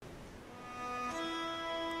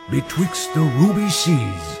Betwixt the ruby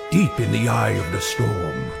seas, deep in the eye of the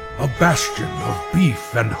storm, a bastion of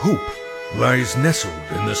beef and hope lies nestled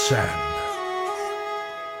in the sand.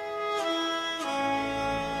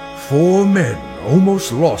 4 men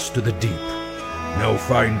almost lost to the deep now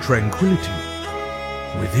find tranquility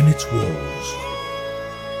within its walls.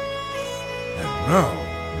 And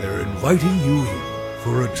now they're inviting you in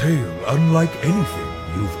for a tale unlike anything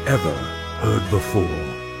you've ever heard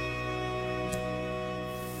before.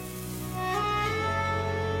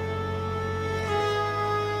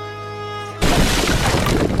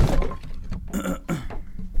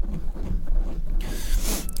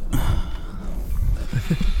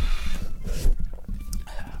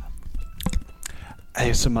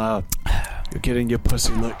 ASMR, you're getting your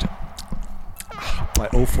pussy licked by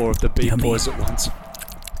all 4 of the beef boys at once.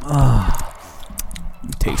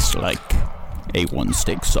 Tastes like A1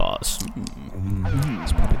 steak sauce.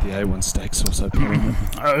 It's probably the A1 steak sauce I put in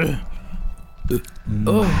it.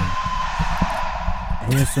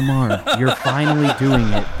 ASMR, you're finally doing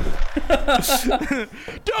it.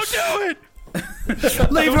 Don't do it!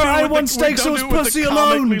 Leave her A1 steak sauce pussy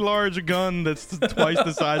alone! Comically large gun that's twice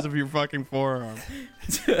the size of your fucking forearm.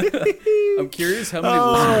 I'm curious how many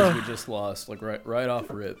listeners we just lost, like right off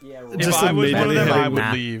rip. Yeah, If I was one of them, I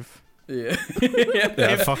would leave. Yeah.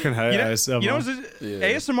 I fucking hate ASMR. You know,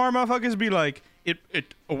 ASMR motherfuckers be like,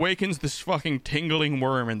 it awakens this fucking tingling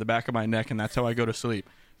worm in the back of my neck, and that's how I go to sleep.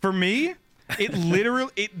 For me, it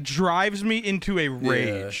literally drives me into a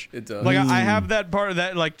rage. Yeah, it does. Like I have that part of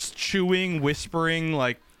that, like chewing, whispering,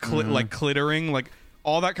 like like clittering, like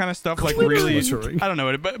all that kind of stuff. Like really, I don't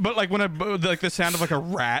know, but like when like the sound of like a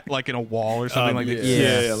rat, like in a wall or something like that.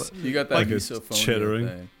 Yeah. You got that like misophonia chittering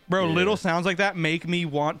thing. Bro, little sounds like that make me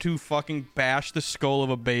want to fucking bash the skull of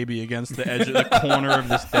a baby against the edge of the corner of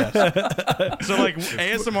this desk. So like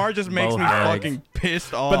ASMR just makes me fucking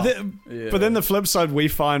pissed off. But then the flip side, we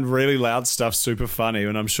find really loud stuff super funny,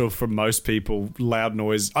 and I'm sure for most people, loud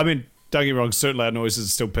noise. I mean, don't get me wrong, certain loud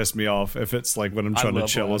noises still piss me off if it's like when I'm trying to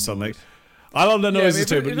chill or something. I love the noises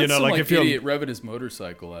too, but you know, like if you're idiot revving his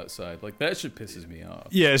motorcycle outside, like that shit pisses me off.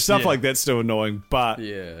 Yeah, stuff like that's still annoying, but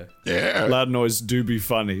loud noise do be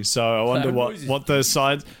funny. So I wonder what the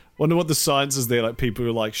science. Wonder what the science is there. Like people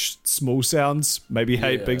who like small sounds maybe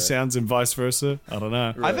hate big sounds and vice versa. I don't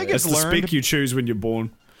know. I think it's the speak you choose when you're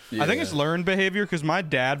born. I think it's learned behavior because my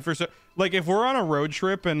dad like if we're on a road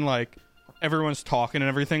trip and like everyone's talking and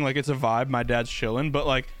everything, like it's a vibe. My dad's chilling, but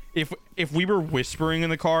like. If we were whispering in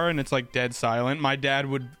the car and it's like dead silent, my dad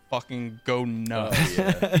would fucking go nuts.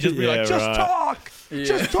 He'd just be like, just talk!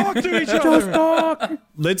 Just talk to each other! Just talk!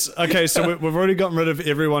 Okay, so we've already gotten rid of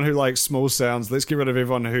everyone who likes small sounds. Let's get rid of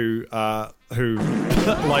everyone who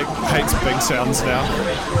like hates big sounds now.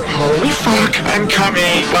 Holy fuck, I'm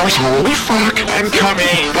coming. Holy fuck, I'm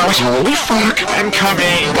coming. Holy fuck, I'm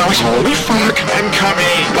coming. Holy fuck, I'm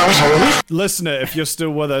coming. Listener, if you're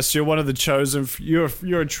still with us, you're one of the chosen.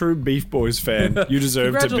 You're a true Beef Boys fan. You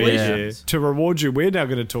deserve to be here. To reward you, we're now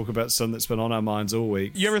going to talk about something that's been on our minds all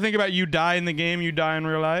week. You ever think about you die in the game, you die in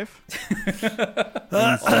real life?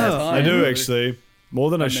 I do actually. More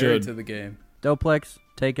than I should. To the game. Doplex,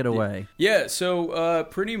 take it away. Yeah, so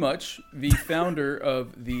pretty much the founder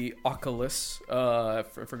of the Oculus, I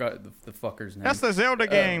forgot the fucker's name. That's the Zelda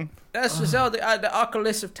game. That's the Zelda, the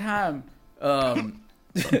Oculus of time.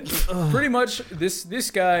 Pretty much,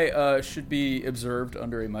 this guy should be observed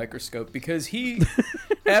under a microscope because he,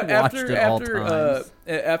 after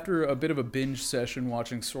a bit of a binge session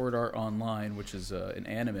watching Sword Art Online, which is an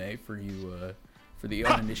anime for you. For the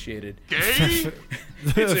uninitiated. It's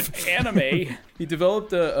an anime. He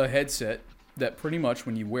developed a headset that pretty much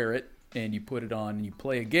when you wear it and you put it on and you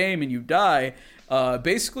play a game and you die,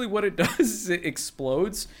 basically what it does is it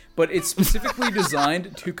explodes, but it's specifically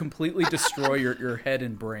designed to completely destroy your head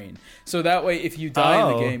and brain. So that way, if you die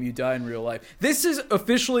in the game, you die in real life. This is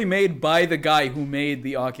officially made by the guy who made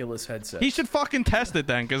the Oculus headset. He should fucking test it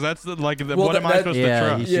then, because that's what am I supposed to Yeah,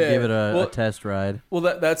 trust? he should give it a test ride. Well,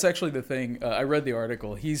 that's actually the thing. I read the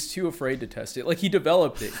article. He's too afraid to test it. Like, he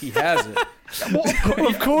developed it. He has it. Well,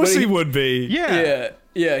 of course he would be. Yeah.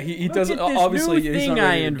 He doesn't. Obviously, this he's thing not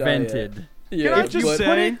ready I to die invented. yet. Can I just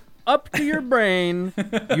Put it up to your brain,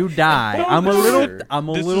 you die. I'm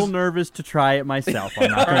a little nervous to try it myself.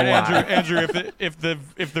 I'm not gonna lie. Andrew, if the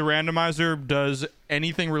randomizer does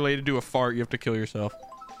anything related to a fart, you have to kill yourself.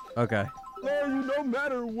 Okay. Love you no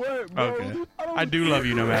matter what, bro. Okay. I do love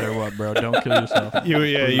you no matter what, bro. Don't kill yourself.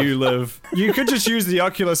 You live. You could just use the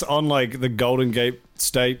Oculus on like the Golden Gate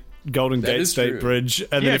State Golden Gate State Bridge,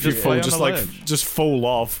 and then if you fall, just fall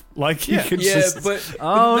off. Like you can just. But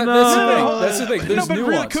that's the thing. There's but nuance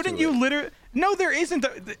really, couldn't to you it. literally? No, there isn't.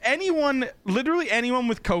 Literally anyone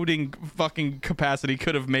with coding fucking capacity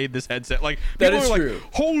could have made this headset. Like, that people is are true.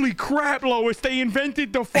 like, holy crap, Lois, they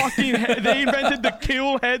invented the fucking, they invented the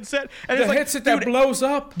kill headset. And The it's like, headset that blows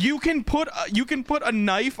up. You can put a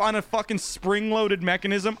knife on a fucking spring-loaded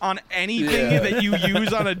mechanism on anything that you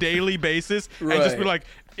use on a daily basis, and just be like,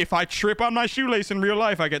 if I trip on my shoelace in real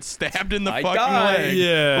life, I get stabbed in the fucking leg.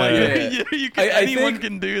 Yeah. Like, anyone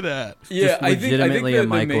can do that. Yeah, Just legitimately I think a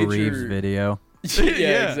Michael major, Reeves video.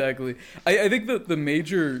 Yeah, exactly. I think the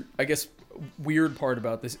major, I guess, weird part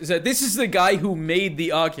about this is that this is the guy who made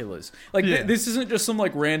the Oculus. Like, this isn't just some,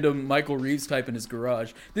 like, random Michael Reeves type in his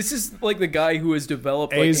garage. This is, like, the guy who has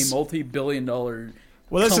developed, like, a multi-billion-dollar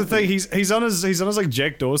Well, that's company. the thing. He's on his like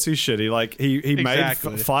Jack Dorsey shit. He made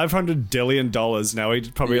 $500 billion. Now he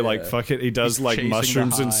probably like fuck it. He does like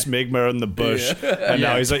mushrooms and smegma in the bush, and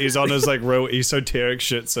now he's on his like real esoteric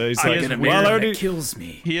shit. So he's like, that kills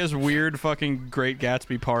me. He has weird fucking Great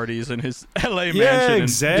Gatsby parties in his LA Yeah, mansion.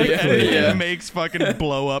 exactly. And makes fucking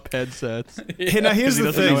blow up headsets. Now here's He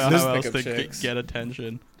the doesn't thing. know how There's, else to get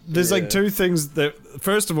attention. There's like two things that.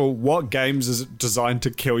 First of all, what games is it designed to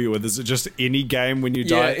kill you with? Is it just any game when you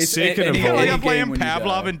die? Second of all, like I'm playing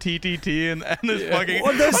Pavlov and TTT, and this fucking.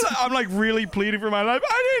 I'm like really pleading for my life.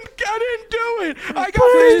 I didn't do it. I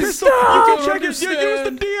got this pistol. You can check it. You use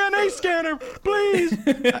the DNA scanner, please.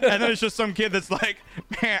 And then it's just some kid that's like,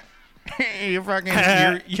 you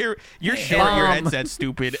fucking, you're short. Your headset's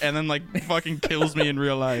stupid, and then like fucking kills me in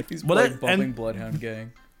real life. He's playing bumping Bloodhound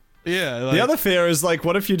Gang. Yeah. Like, the other fear is like,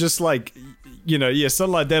 what if you just like,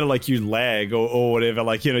 something like that, or like you lag or whatever,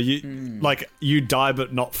 like like you die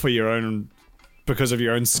but not for your own, because of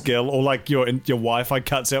your own skill, or like your Wi-Fi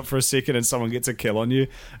cuts out for a second and someone gets a kill on you,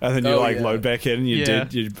 and then you load back in and you're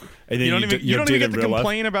dead. And then you don't even get to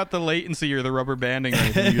complain about the latency or the rubber banding or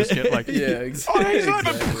anything. You just get like, exactly.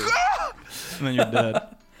 And then you're dead.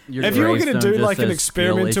 If you were gonna do like an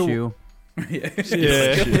experimental. If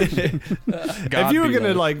you were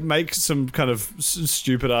gonna like make some kind of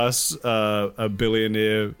stupid ass a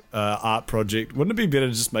billionaire art project, wouldn't it be better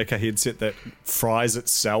to just make a headset that fries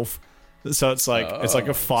itself? So it's like a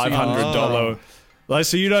 $500 like,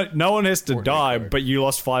 so you don't. No one has to die, but you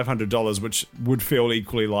lost $500, which would feel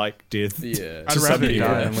equally like death. Yeah, I'd rather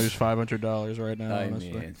die than lose $500 right now.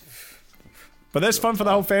 Honestly. But that's fun for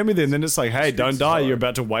the whole family. Then it's like, hey, don't die. You're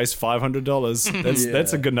about to waste $500.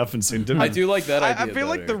 That's a good enough incentive. I do like that idea. I feel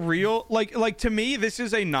like the real like to me, this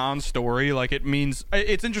is a non-story. Like it means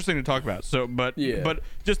it's interesting to talk about. So, but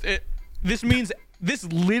just this means this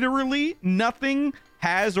literally nothing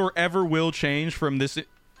has or ever will change from this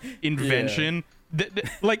invention. Yeah.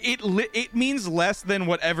 Like it means less than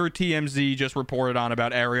whatever TMZ just reported on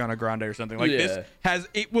about Ariana Grande or something. Like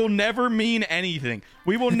it will never mean anything.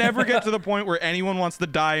 We will never get to the point where anyone wants to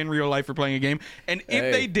die in real life for playing a game. And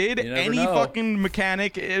if they did, any fucking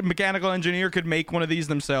mechanical engineer could make one of these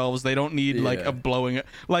themselves. They don't need like a blowing it.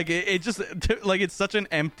 Like it just like it's such an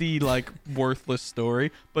empty like worthless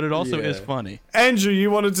story, but it also is funny. Andrew,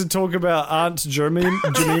 you wanted to talk about Aunt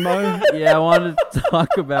Jemimo? Yeah, I wanted to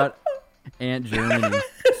talk about Aunt Germany.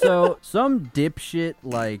 So some dipshit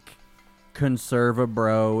like conserva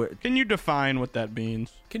bro. Can you define what that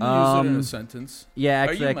means? Can you use it in a sentence? Yeah,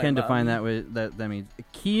 actually I can define that with that means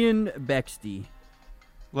Kian Bexty.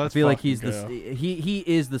 I feel like he's he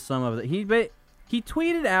is the sum of it. He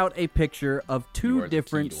tweeted out a picture of two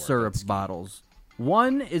different syrup bottles.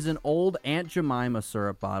 One is an old Aunt Jemima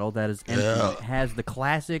syrup bottle that is empty. It has the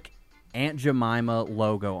classic Aunt Jemima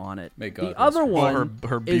logo on it. The other one,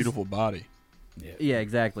 her beautiful body. Yeah,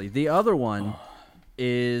 exactly. The other one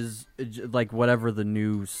is like whatever the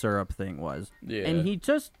new syrup thing was. Yeah. And he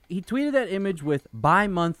tweeted that image with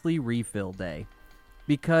bi-monthly refill day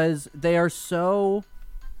because they are so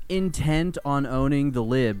intent on owning the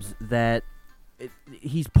libs that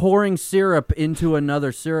he's pouring syrup into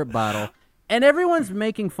another syrup bottle. And everyone's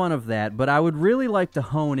making fun of that, but I would really like to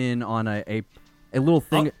hone in on a little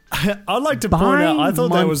thing. I'd like to point out, I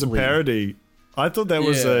thought that was a parody. I thought that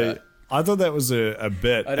was a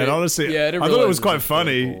bit. And honestly, I thought it was quite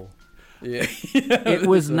funny. Cool. Yeah. It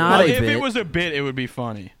was not a bit. If it was a bit, it would be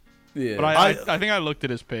funny. Yeah. But I think I looked at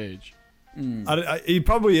his page. He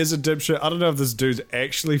probably is a dipshit. I don't know if this dude's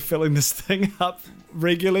actually filling this thing up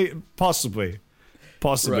regularly. Possibly.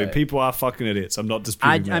 Right. People are fucking idiots. I'm not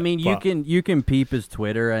disputing that. I mean, you can peep his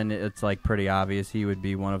Twitter, and it's like pretty obvious he would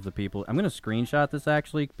be one of the people. I'm going to screenshot this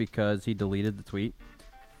actually because he deleted the tweet.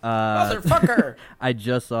 Motherfucker! I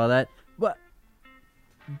just saw that. But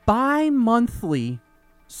bi-monthly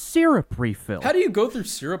syrup refill. How do you go through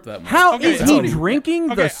syrup that much? How is he drinking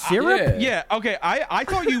the syrup? Okay. I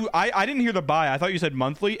thought I didn't hear the buy. I thought you said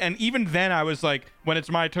monthly, and even then I was like, when it's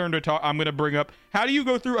my turn to talk, I'm going to bring up, how do you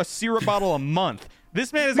go through a syrup bottle a month?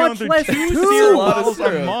 This man is going through 2 syrup bottles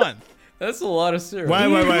a month. That's a lot of syrup. Wait.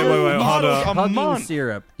 Hold on. A month.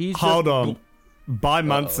 Syrup. Hold on.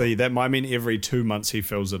 Bi-monthly, that might mean every 2 months he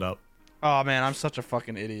fills it up. Oh man, I'm such a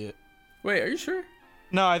fucking idiot. Wait, are you sure?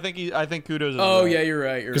 No, I think Kudos is Oh right. yeah, you're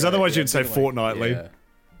right. Because otherwise you'd say fortnightly. Yeah.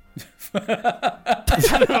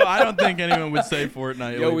 I don't think anyone would say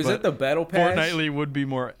fortnightly. Yo, is that the battle pass? Fortnightly would be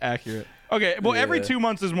more accurate. Okay, well, every 2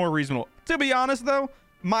 months is more reasonable. To be honest, though,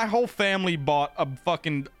 my whole family bought a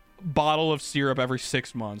fucking bottle of syrup every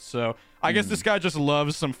 6 months. So I guess this guy just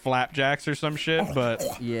loves some flapjacks or some shit.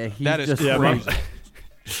 But yeah, he's that is just crazy.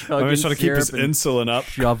 I'm just trying to keep his insulin up.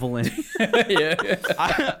 Shoveling. Yeah.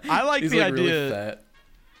 I like He's the like idea. really fat.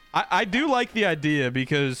 I do like the idea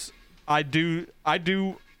because I do.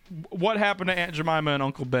 What happened to Aunt Jemima and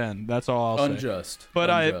Uncle Ben? That's all I'll say. Unjust. But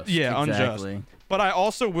unjust. Exactly. But I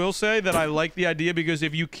also will say that I like the idea because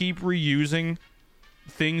if you keep reusing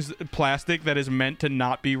things, plastic that is meant to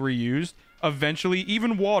not be reused, eventually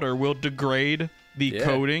even water will degrade the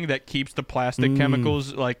coating that keeps the plastic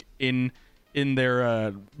chemicals like in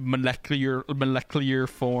their molecular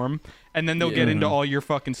form, and then they'll get into all your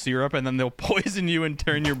fucking syrup, and then they'll poison you and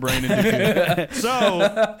turn your brain into food.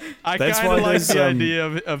 So I kind of like the idea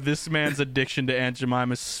of this man's addiction to Aunt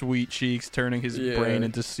Jemima's sweet cheeks turning his brain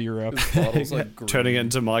into syrup, turning it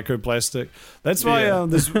into microplastic. That's why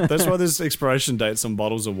that's why there's expiration dates on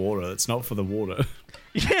bottles of water. It's not for the water.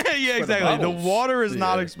 Yeah, exactly. The water is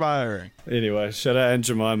not expiring. Anyway, shout out Aunt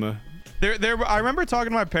Jemima. I remember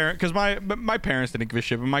talking to my parents because my parents didn't give a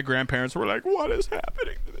shit, but my grandparents were like, "What is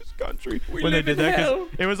happening to this country?" When they did that, because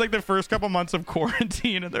it was like the first couple months of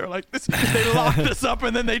quarantine, and they're like, "They locked us up,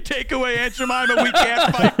 and then they take away Aunt Jemima. We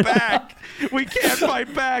can't fight back. We can't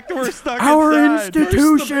fight back. We're stuck Our inside."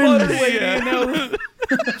 institution.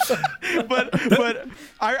 But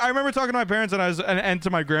I remember talking to my parents and to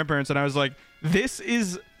my grandparents, and I was like, This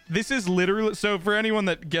is literally, so for anyone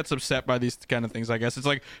that gets upset by these kind of things, I guess it's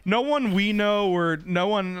like no one we know or no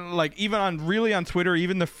one like even on Twitter,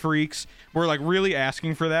 even the freaks were like really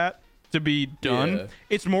asking for that to be done. Yeah.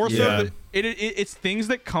 It's more so that it's things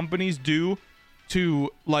that companies do to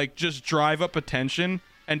like just drive up attention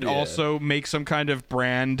and also make some kind of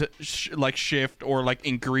brand shift or like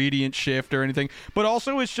ingredient shift or anything. But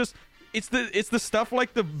also it's the stuff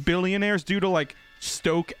like the billionaires do to like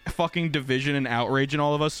stoke fucking division and outrage in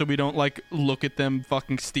all of us, so we don't like look at them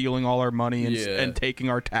fucking stealing all our money and taking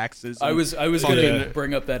our taxes. I was gonna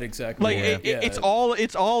bring up that exactly. Like it's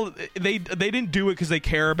all they didn't do it because they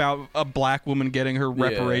care about a black woman getting her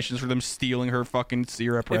reparations for them stealing her fucking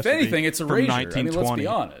syrup recipe. If anything, it's erasure. I mean, let's be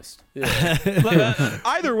honest. Yeah.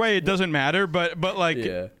 Either way, it doesn't matter. But like.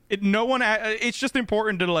 Yeah. It's just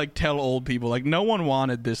important to like tell old people like no one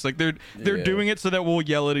wanted this. Like they're doing it so that we'll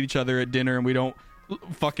yell at each other at dinner and we don't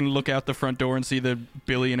fucking look out the front door and see the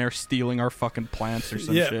billionaire stealing our fucking plants or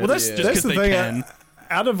some shit. Well, that's the thing.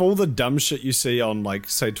 Out of all the dumb shit you see on like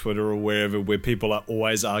say Twitter or wherever, where people are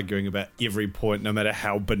always arguing about every point, no matter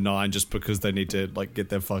how benign, just because they need to like get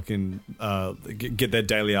their fucking get their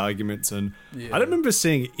daily arguments. And I don't remember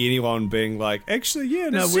seeing anyone being like, actually,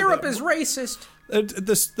 the syrup is racist.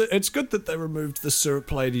 It's good that they removed the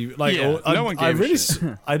syrup lady. Like, no one gave a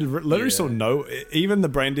shit. I literally saw no. Even the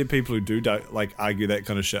branded people who do like argue that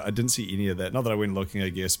kind of shit, I didn't see any of that. Not that I went looking, I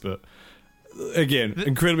guess, but again,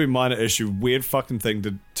 incredibly minor issue, weird fucking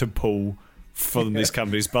thing to pull from these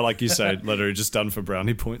companies. But like you say, literally just done for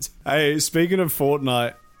brownie points. Hey, speaking of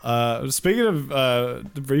Fortnite. Speaking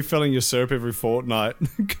of refilling your syrup every fortnight,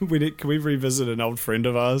 can we revisit an old friend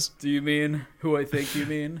of ours? Do you mean who I think you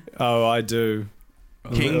mean? Oh, I do.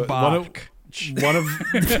 King Bach. One of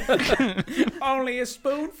only a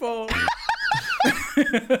spoonful.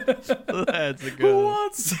 That's a good. Who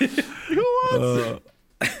wants it?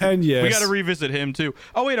 And yes, we got to revisit him too.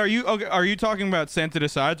 Oh wait, are you talking about Santa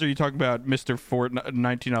Decides, or are you talking about Mr. $19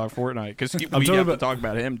 Fortnite? Because we have to talk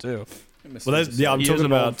about him too. Well, I'm talking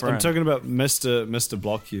about Mr.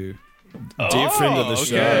 Block You, dear friend of the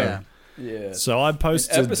show. Yeah. So I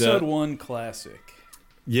posted episode 1 classic.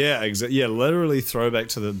 Yeah, exactly. Yeah, literally throwback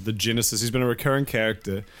to the Genesis. He's been a recurring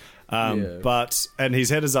character, and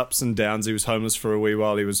he's had his ups and downs. He was homeless for a wee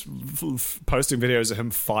while. He was posting videos of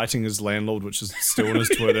him fighting his landlord, which is still on his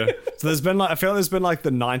Twitter. So there's been I feel like there's been like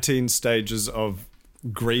the 19 stages of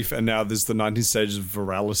grief, and now there's the 19 stages of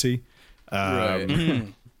virality.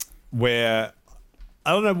 Right. Where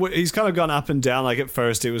I don't know, he's kind of gone up and down. Like at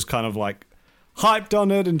first, it was kind of like hyped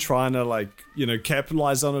on it and trying to like, you know,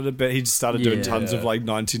 capitalize on it a bit. He just started doing tons of like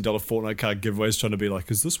 $19 Fortnite card giveaways, trying to be like,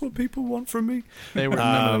 is this what people want from me? None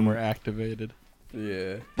of them were activated.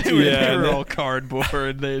 Yeah, they were all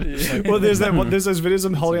cardboard. Well, there's those videos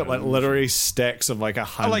of him holding up like literally stacks of like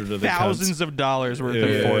 100 like of the thousands cards. of dollars worth of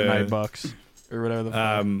Fortnite bucks or whatever the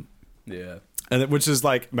fuck. yeah. And which is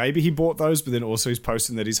like, maybe he bought those, but then also he's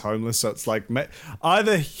posting that he's homeless. So it's like,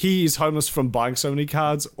 either he's homeless from buying so many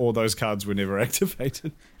cards, or those cards were never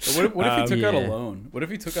activated. What if he took out a loan? What if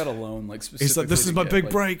he took out a loan, like specifically? He's like, this is my big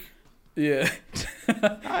break. Yeah.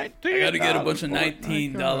 I gotta get a bunch of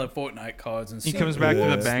 $19 Fortnite cards. And he comes back to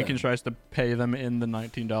the bank and tries to pay them in the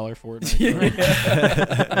 $19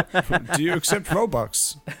 Fortnite. Do you accept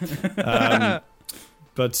Robux?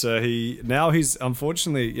 But he's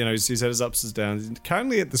unfortunately, you know, he's had his ups and downs. He's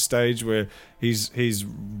currently at the stage where he's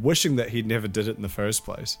wishing that he never did it in the first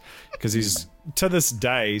place, because he's to this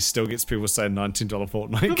day still gets people saying $19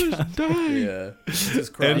 Fortnite card. Yeah, it's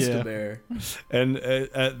cross to bear. And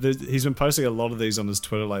he's been posting a lot of these on his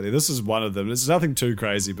Twitter lately. This is one of them. It's nothing too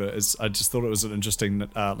crazy, but I just thought it was an interesting,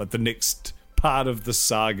 like the next part of the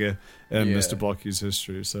saga in Mr. Blocky's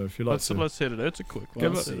history. So if you like let's hit it. It's a quick one.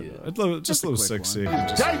 Give it just a little 6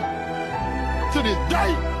 seconds. To this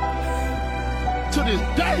day. To this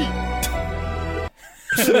day.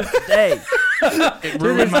 Day. It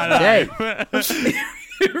ruined my life.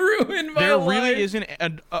 It ruined my There life. really isn't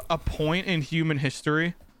a point in human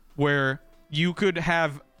history where you could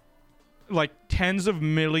have like tens of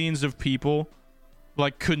millions of people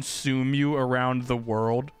like consume you around the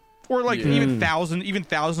world, or like even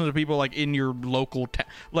thousands of people like in your local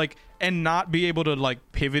like, and not be able to like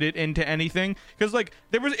pivot it into anything, because like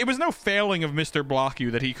it was no failing of Mr. Block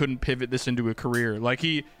You that he couldn't pivot this into a career. Like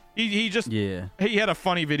he just he had a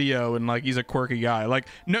funny video and like he's a quirky guy. Like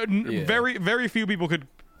very few people could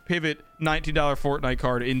pivot $19 Fortnite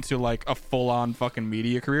card into like a full-on fucking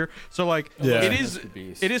media career. So like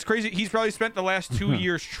it is crazy. He's probably spent the last 2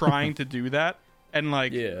 years trying to do that, and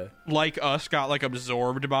like us got like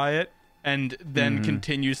absorbed by it, and then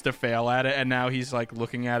continues to fail at it, and now he's like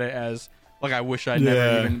looking at it as like, I wish I'd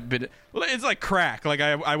never even been. It's like crack. Like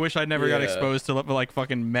I wish I'd never got exposed to like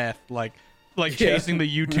fucking meth. Like chasing the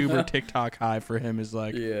YouTube or TikTok high for him is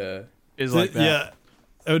like like that.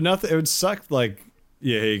 Yeah, it would suck. Like,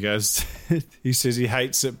 here he goes. He says he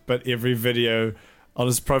hates it, but every video on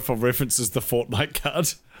his profile references the Fortnite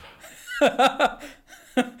card.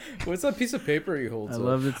 What's that piece of paper he holds? I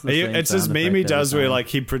love it. It's his meme he does where like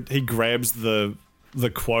he grabs the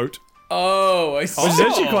quote. Oh, I see. Which is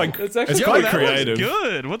actually quite creative. That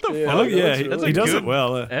was good. What the fuck? He does it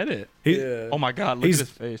well. Edit. Oh my god, look at his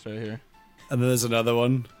face right here. And then there's another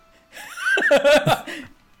one.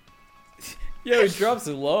 Yeah, he drops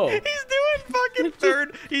it low.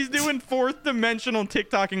 He's doing fourth dimensional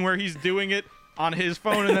TikToking where he's doing it on his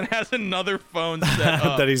phone and then has another phone set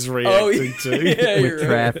up that he's reacting to with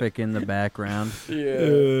traffic in the background.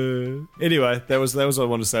 Anyway, that was what I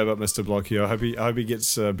wanted to say about Mr. Blocky. I hope he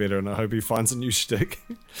gets better, and I hope he finds a new shtick.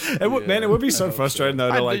 Man, it would be so frustrating though.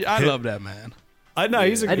 I love that man. I know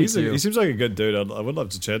he seems like a good dude. I would love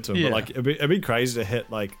to chat to him, but like it'd be crazy to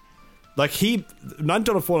hit like $9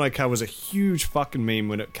 Fortnite card was a huge fucking meme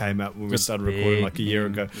when it came out when we started recording like a year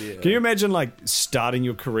ago. Yeah. Can you imagine like starting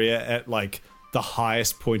your career at like the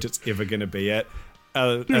highest point it's ever going to be at,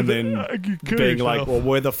 and then being like, well,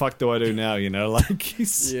 where the fuck do I do now? You know, like like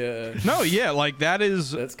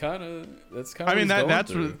that's kind of. I mean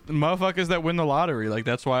that's motherfuckers that win the lottery. Like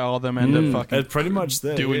that's why all of them end up fucking pretty much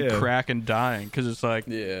doing crack and dying, because it's like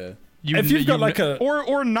if you've got like a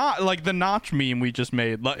or not, like the Notch meme we just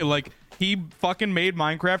made, like he fucking made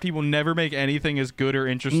Minecraft. He will never make anything as good or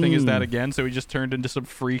interesting as that again. So he just turned into some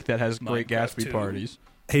freak that has great Gatsby parties.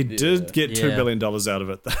 He did get $2 billion out of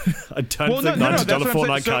it. I don't think $90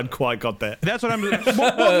 Fortnite card quite got that. That's what I'm.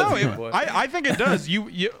 I think it does.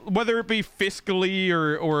 You whether it be fiscally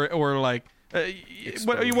or like.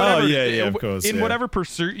 Whatever, of course. In whatever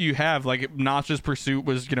pursuit you have, like Notch's pursuit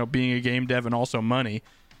was, being a game dev and also money.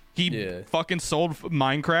 He fucking sold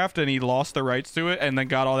Minecraft and he lost the rights to it and then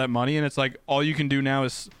got all that money, and it's like all you can do now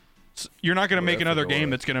is you're not going to make another game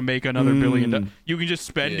that's going to make another $1 billion. You can just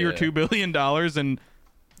spend your $2 billion and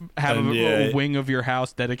have a wing of your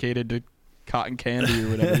house dedicated to cotton candy or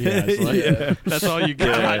whatever he has. Like, that's all you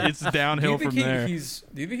got. It's downhill from there. Do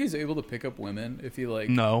you think he's able to pick up women if he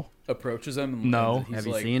approaches them? No. He's Have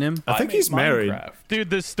you seen him? I think he's married. Dude,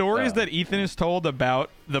 the stories that Ethan has told about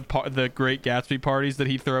the Great Gatsby parties that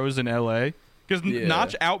he throws in LA, because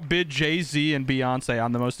Notch outbid Jay-Z and Beyonce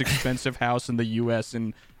on the most expensive house in the US,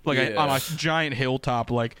 and on a giant hilltop,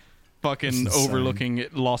 like fucking overlooking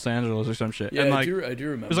Los Angeles or some shit. Yeah, and I do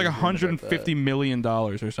remember. It was like $150 million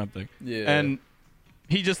or something. Yeah. And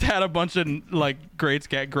he just had a bunch of like Great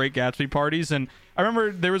Gatsby parties. And I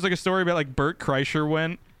remember there was like a story about like Bert Kreischer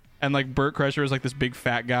went, and like Bert Kreischer was like this big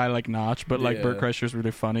fat guy like Notch, but like Bert Kreischer's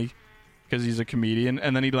really funny because he's a comedian.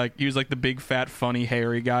 And then he was like the big fat funny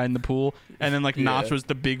hairy guy in the pool, and then like Notch was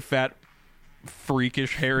the big fat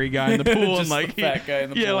freakish hairy guy in the pool. And like fat guy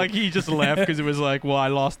in the pool. like he just left because it was like, well, I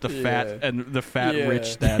lost the fat and the fat rich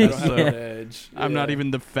status, so I'm not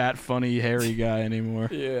even the fat funny hairy guy anymore.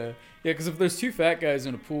 Because if there's two fat guys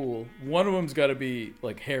in a pool, one of them's got to be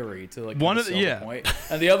like hairy to like one of the point,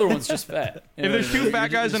 and the other one's just fat. If there's two fat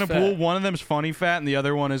guys in a pool, one of them's funny fat, and the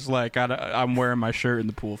other one is like I'm wearing my shirt in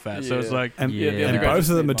the pool fat. So it's like, and both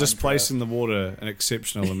of them are displacing the water an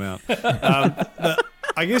exceptional amount.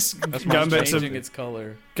 I guess going back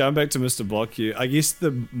to Mr. Block here, I guess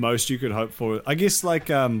the most you could hope for, I guess like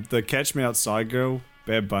the Catch Me Outside girl,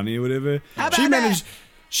 Bad Bunny or whatever.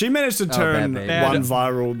 She managed to turn one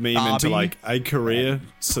viral meme into like a career.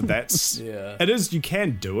 So that's it is. You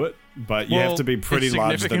can do it, but you have to be pretty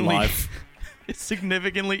larger than life. It's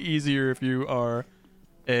significantly easier if you are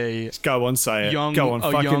a go on, say it. Young woman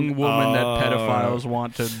that pedophiles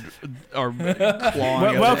want to are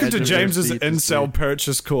clawing. Welcome to James's incel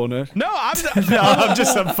purchase corner. No, I'm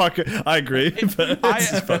just some fucker. I agree. But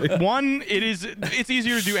it's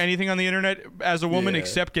easier to do anything on the internet as a woman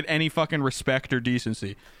except get any fucking respect or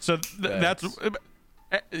decency. So that's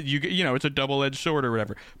you know it's a double-edged sword or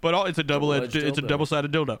whatever. But it's a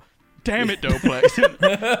double-sided dildo. Damn it,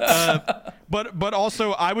 Doplex. But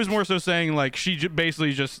also, I was more so saying like she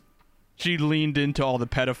leaned into all the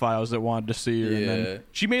pedophiles that wanted to see her, and then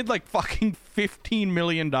she made like fucking $15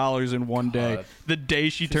 million in one day. The day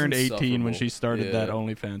she's turned 18 when she started that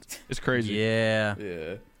OnlyFans. It's crazy. Yeah.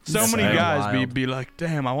 So many guys be like,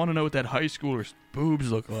 damn, I want to know what that high schooler's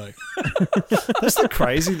boobs look like. That's the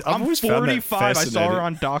crazy. I'm 45. I saw her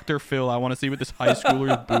on Dr. Phil. I want to see what this high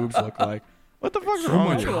schooler's boobs look like. What the fuck's wrong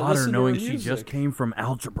with you? Hotter knowing she just came from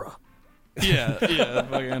algebra. Yeah,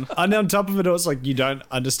 fucking. And on top of it, it's like you don't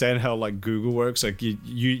understand how like Google works. Like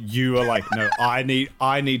you are like, no, I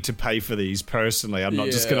need to pay for these personally. I'm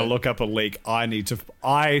not just gonna look up a leak.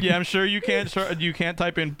 Yeah, I'm sure you can't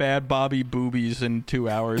type in Bad Bobby boobies in 2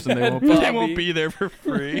 hours and they won't be there for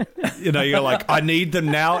free. You know, you're like, I need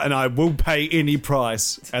them now, and I will pay any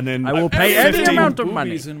price. And then I will pay any amount of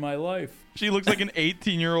money in my life. She looks like an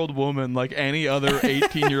 18-year-old woman, like any other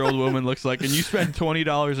 18-year-old woman looks like, and you spend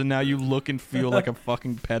 $20 and now you look and feel like a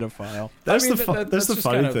fucking pedophile. That's the funny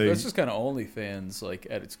thing. That's just kind of OnlyFans, like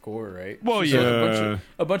at its core, right? Well,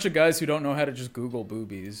 a bunch of guys who don't know how to just Google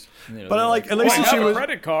boobies. You know, but like, at least if she was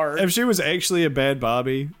credit card. If she was actually a bad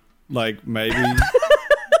Barbie, like maybe,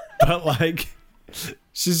 but like.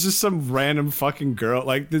 She's just some random fucking girl.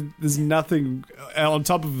 Like, there's nothing on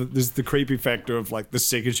top of it. There's the creepy factor of like the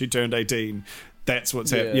second she turned 18, that's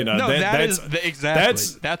what's happening. You know, no, that's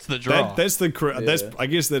the draw. I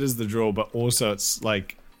guess that is the draw. But also, it's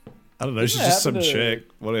like, I don't know. She's just some chick.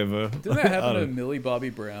 Whatever. Didn't that happen to Millie Bobby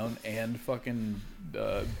Brown and fucking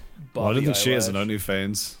Bobby? Well, I don't think she has an Eyelash?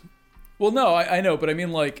 OnlyFans. Well, no, I know, but I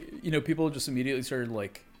mean, like, you know, people just immediately started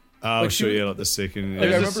like. Oh, like sure, like the second.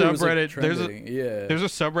 Like, there's a subreddit. Like there's a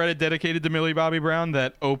subreddit dedicated to Millie Bobby Brown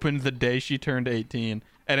that opened the day she turned 18,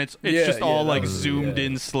 and it's just all like zoomed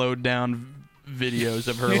in, slowed down videos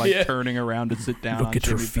of her like turning around to sit down. Look at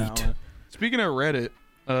her feet. Fallon. Speaking of Reddit,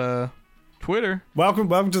 Twitter.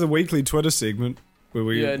 Welcome to the weekly Twitter segment where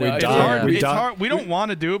we it's hard. We don't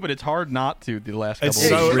want to do it, but it's hard not to. The last couple.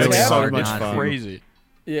 It's so much fun. Crazy.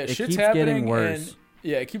 Yeah, it shit's keeps happening. Getting worse.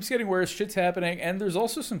 Yeah, it keeps getting worse. Shit's happening, and there's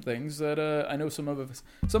also some things that I know some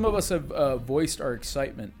of us have voiced our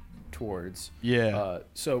excitement towards. Yeah.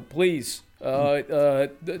 So please,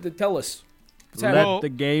 tell us. Let the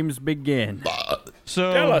games begin.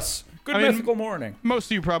 So tell us. Good mythical morning. Most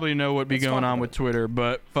of you probably know what'd be going on with Twitter,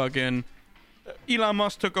 but fucking Elon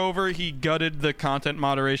Musk took over. He gutted the content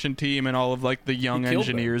moderation team and all of like the young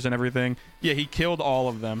engineers and everything. Yeah, he killed all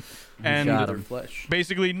of them. And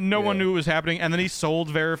basically, no one knew what was happening. And then he sold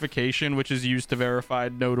verification, which is used to verify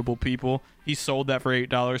notable people. He sold that for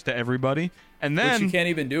 $8 to everybody. And then which you can't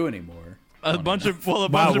even do anymore. A bunch of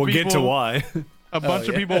people. Get to why. A bunch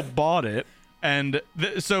of people bought it, and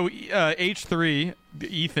so H3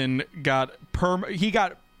 Ethan got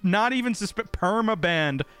not even perma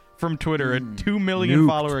banned from Twitter, a 2 million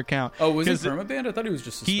follower account. Oh, was he perma banned? I thought he was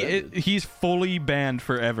just suspended. He's fully banned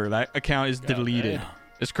forever. That account is deleted. Damn.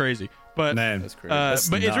 It's crazy. But that's crazy.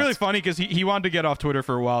 But it's really funny because he wanted to get off Twitter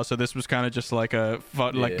for a while, so this was kind of just like a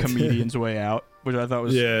comedian's way out, which I thought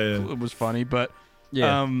was was funny. But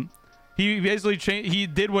he basically he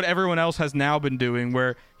did what everyone else has now been doing,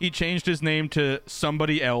 where he changed his name to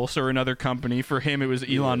somebody else or another company. For him, it was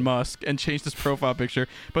Elon Musk, and changed his profile picture.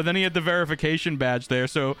 But then he had the verification badge there,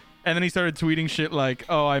 and then he started tweeting shit like,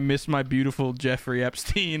 "Oh, I miss my beautiful Jeffrey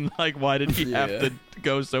Epstein. Like, why did he have to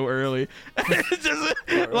go so early?" It's just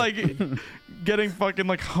like getting fucking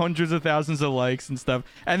like hundreds of thousands of likes and stuff.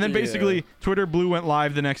 And then basically Twitter Blue went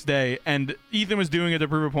live the next day, and Ethan was doing it to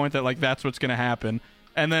prove a point that like that's what's gonna happen.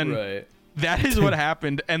 And then that is what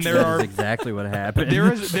happened. And that's exactly what happened.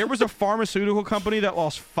 There was a pharmaceutical company that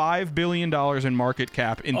lost $5 billion in market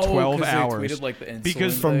cap in 12 hours. Tweeted, like, the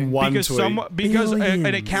because from one tweet. Because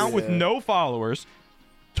an account with no followers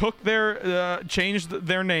took their changed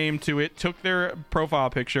their name to it, took their profile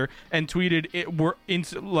picture, and tweeted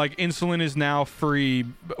insulin is now free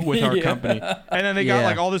with our company. And then they got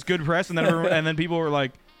like all this good press, and then people were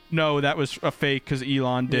like, no, that was a fake because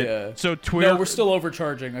Elon did. Yeah. So Twitter. No, we're still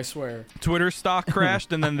overcharging. I swear. Twitter stock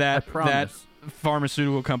crashed, and then that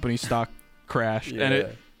pharmaceutical company stock crashed,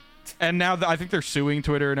 and now I think they're suing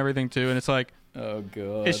Twitter and everything too. And it's like, oh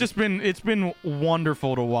god, it's been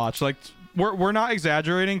wonderful to watch. Like we're not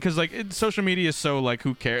exaggerating because like social media is so like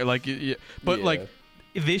who cares like, like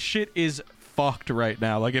this shit is fucked right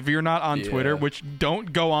now. Like if you're not on Twitter, which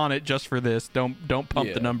don't go on it just for this. Don't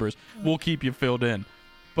pump the numbers. We'll keep you filled in.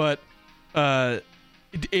 But it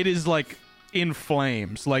is like in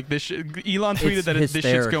flames. Like this, Elon tweeted that this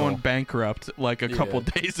shit's going bankrupt like a couple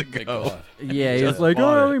days ago. Yeah, he was like,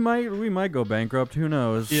 "Oh, we might go bankrupt. Who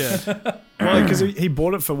knows?" Yeah, well, because he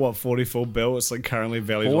bought it for what, $44 billion. It's like currently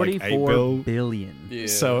valued like $8 billion. Yeah.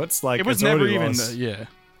 So it's like it was never even the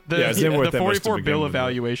 $44 billion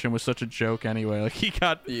evaluation was such a joke anyway. Like he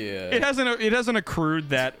got it hasn't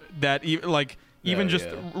accrued that like. Even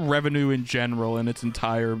revenue in general and its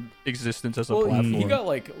entire existence as a platform. He got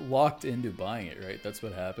like locked into buying it, right? That's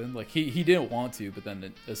what happened. Like he didn't want to, but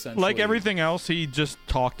then essentially, like everything else, he just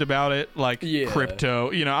talked about it like crypto.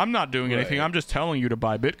 You know, I'm not doing anything. I'm just telling you to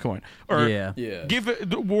buy Bitcoin or give it,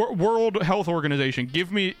 the World Health Organization.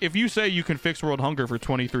 Give me, if you say you can fix world hunger for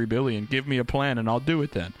 $23 billion, give me a plan and I'll do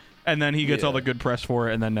it then. And then he gets all the good press for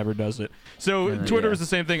it and then never does it. So Twitter is the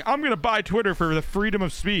same thing. I'm going to buy Twitter for the freedom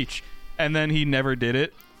of speech. And then he never did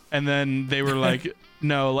it. And then they were like,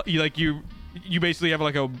 no, you basically have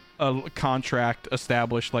like a contract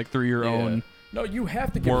established like through your own No, you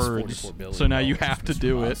have to give words. us $44 billion. So now you have to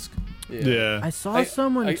do it. Yeah. I saw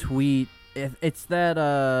someone tweet. It's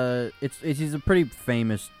that he's a pretty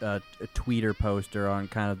famous tweeter poster on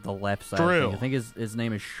kind of the left side. I think his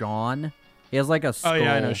name is Sean. He has like a skull. Oh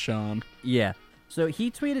yeah, I know Sean. Yeah. So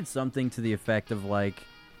he tweeted something to the effect of like,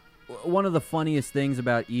 one of the funniest things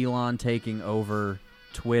about Elon taking over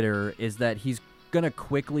Twitter is that he's going to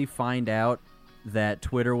quickly find out that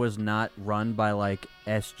Twitter was not run by like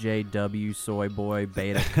SJW soy boy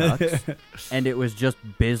beta cucks and it was just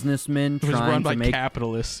businessmen trying to make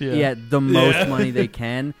capitalists, the most money they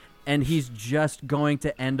can. And he's just going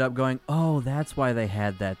to end up going, oh, that's why they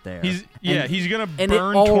had that there. He's going to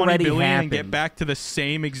burn $20 billion and get back to the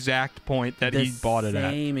same exact point that he bought it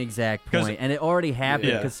at. Same exact point. And it already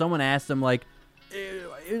happened because someone asked him, like,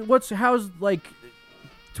 how's, like,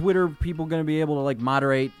 Twitter people going to be able to, like,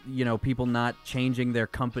 moderate, you know, people not changing their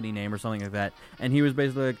company name or something like that? And he was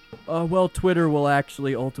basically like, oh, well, Twitter will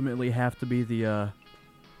actually ultimately have to be the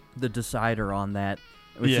decider on that.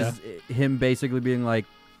 Which is him basically being like,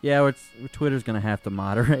 yeah, Twitter's gonna have to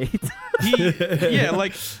moderate. He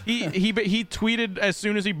tweeted as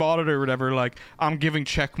soon as he bought it or whatever, like, I'm giving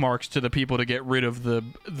check marks to the people to get rid of the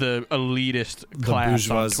elitist class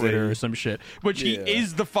on Twitter or some shit. Which he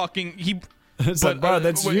is the fucking It's like, bro,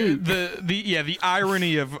 that's you. The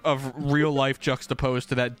irony of real life juxtaposed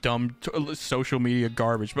to that dumb social media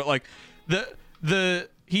garbage. But like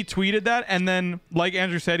he tweeted that, and then like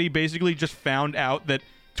Andrew said, he basically just found out that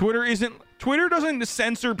Twitter doesn't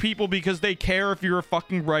censor people because they care if you're a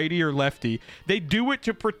fucking righty or lefty. They do it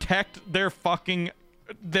to protect their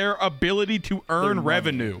ability to earn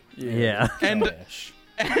revenue. Yeah. And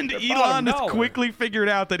Elon has quickly figured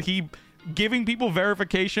out that giving people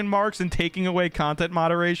verification marks and taking away content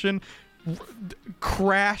moderation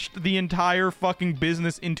crashed the entire fucking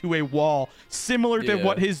business into a wall, similar to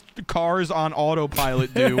what his cars on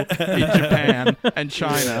autopilot do in Japan and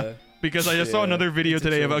China. Because I just saw another video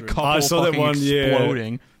today of a couple fucking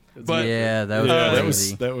exploding. But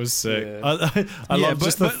that was sick. Yeah. I love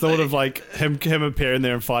just the thought of like him appearing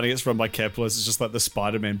there and finding it's run by capitalists. It's just like the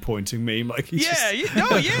Spider-Man pointing meme. Like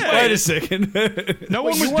wait a second. No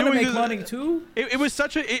one was doing this. Money too. It was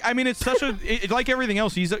such a. I mean, it's such a. Like everything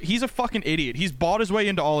else, he's a fucking idiot. He's bought his way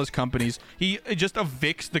into all his companies. He just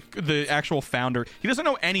evicts the actual founder. He doesn't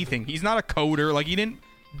know anything. He's not a coder. Like he didn't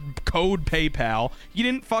code PayPal. He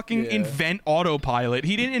didn't fucking invent autopilot.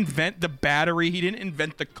 He didn't invent the battery. He didn't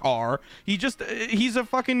invent the car. He's a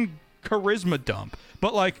fucking charisma dump.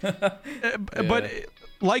 But like, but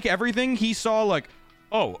like everything, he saw like,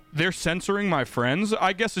 oh, they're censoring my friends.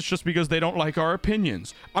 I guess it's just because they don't like our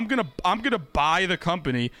opinions. I'm gonna buy the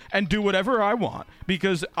company and do whatever I want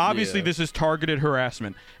because obviously this is targeted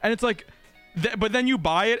harassment. And it's like. But then you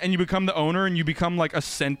buy it and you become the owner and you become like a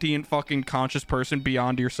sentient fucking conscious person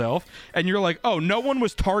beyond yourself. And you're like, oh, no one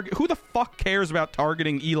was who the fuck cares about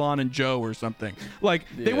targeting Elon and Joe or something? Like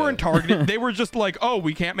they weren't targeted. They were just like, oh,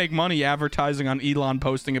 we can't make money advertising on Elon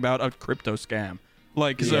posting about a crypto scam.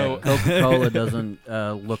 Like, so Coca-Cola doesn't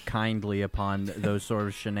look kindly upon those sort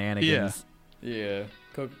of shenanigans. Yeah.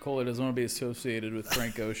 Coca-Cola doesn't want to be associated with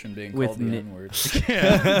Frank Ocean being called the N-word.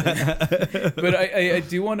 But I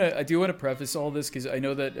do want to preface all this because I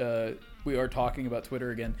know that we are talking about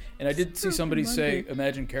Twitter again, and I did see somebody say,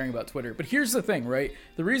 "Imagine caring about Twitter." But here's the thing, right?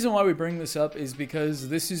 The reason why we bring this up is because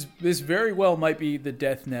this very well might be the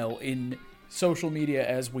death knell in social media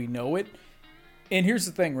as we know it. And here's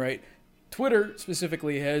the thing, right? Twitter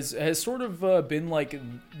specifically has sort of been like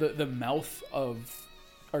the mouth of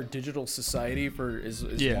our digital society for as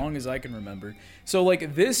long as I can remember. So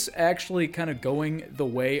like this actually kind of going the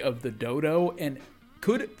way of the dodo and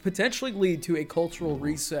could potentially lead to a cultural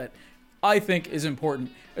reset, I think is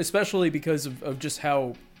important, especially because of just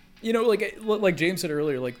how, like James said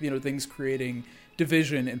earlier, like, things creating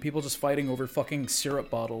division and people just fighting over fucking syrup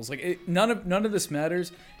bottles. Like none of this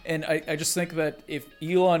matters. And I just think that if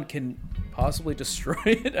Elon can possibly destroy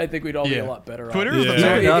it, I think we'd all be a lot better off. Twitter is the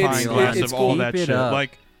magnifying glass of all that shit.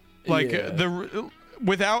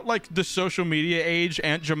 Without like the social media age,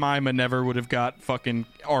 Aunt Jemima never would have got fucking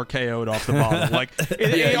RKO'd off the bottle. Like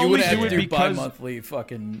they only do it because bi-monthly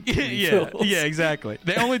fucking exactly.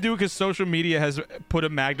 They only do it because social media has put a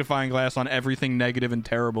magnifying glass on everything negative and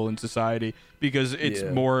terrible in society because it's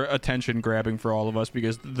more attention grabbing for all of us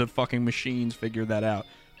because the fucking machines figured that out.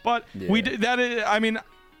 But we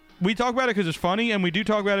talk about it because it's funny, and we do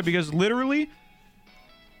talk about it because literally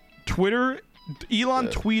Elon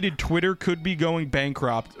tweeted Twitter could be going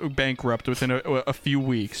bankrupt within a few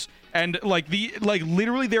weeks. And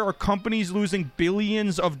literally there are companies losing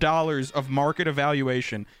billions of dollars of market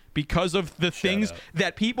evaluation because of the things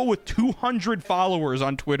that people with 200 followers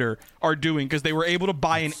on Twitter are doing because they were able to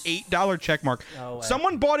buy an $8 check mark.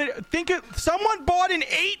 Someone bought an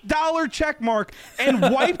 $8 check mark and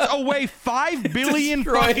wiped away 5 billion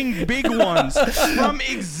fucking big ones from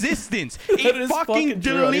existence. It fucking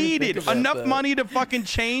deleted enough money to fucking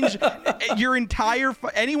change your entire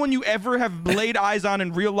anyone you ever have laid eyes on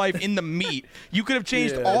in real life in the meat. You could have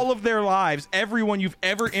changed all of their lives, everyone you've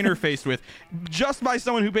ever interfaced with, just by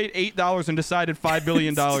someone who paid $8 and decided $5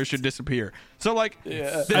 billion should disappear. So like,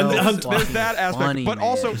 there's that aspect. Funny, but man.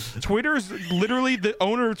 also, Twitter's literally the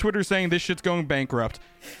owner of Twitter saying this shit's going bankrupt.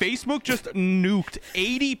 Facebook just nuked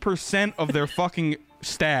 80% of their fucking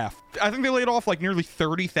staff. I think they laid off like nearly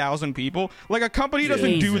 30,000 people. Like a company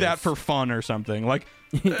doesn't do that for fun or something. Like,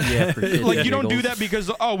 like you don't do that because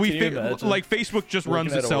like Facebook just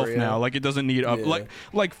runs itself now. Like it doesn't need up.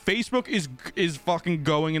 Like Facebook is fucking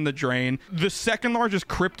going in the drain. The second largest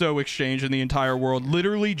crypto exchange in the entire world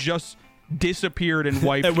literally just disappeared and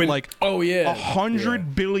wiped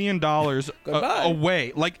 $100 billion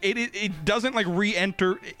away. Like it doesn't like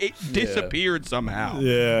re-enter. It disappeared somehow.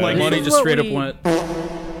 Like money just straight up went.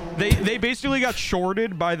 They basically got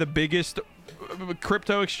shorted by the biggest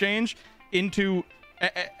crypto exchange into.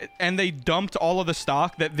 And they dumped all of the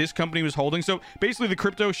stock that this company was holding. So basically, the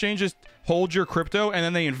crypto exchanges hold your crypto, and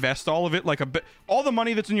then they invest all of it. Like all the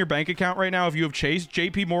money that's in your bank account right now, if you have Chase,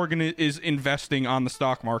 JP Morgan is investing on the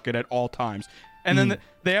stock market at all times. And then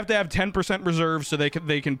they have to have 10% reserves so they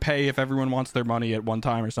can pay if everyone wants their money at one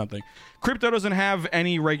time or something. Crypto doesn't have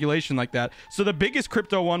any regulation like that. So the biggest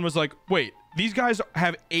crypto one was like, wait, these guys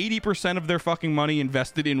have 80% of their fucking money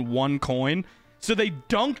invested in one coin. So they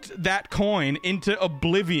dunked that coin into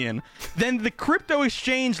oblivion. Then the crypto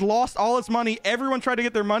exchange lost all its money. Everyone tried to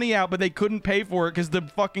get their money out, but they couldn't pay for it because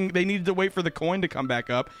they needed to wait for the coin to come back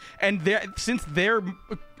up. And since their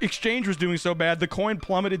exchange was doing so bad, the coin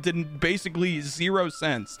plummeted to basically 0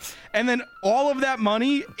 cents. And then all of that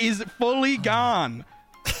money is fully gone.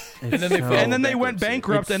 And then they went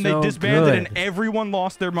bankrupt and they disbanded, and everyone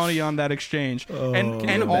lost their money on that exchange.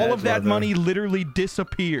 And all of that money literally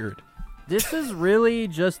disappeared. This is really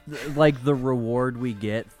just like the reward we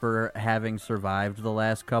get for having survived the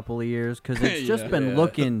last couple of years, because it's just been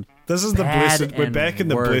looking. This is the blessed. We're back in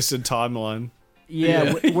the blessed timeline.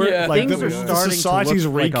 Yeah, we're like things are starting society's to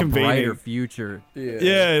look like a brighter reconvening. future.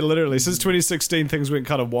 Yeah, literally. Since 2016, things went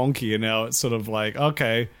kind of wonky, and now it's sort of like,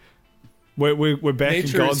 okay, we're back Nature in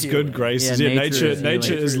is God's healing. good graces. Yeah, Yeah, nature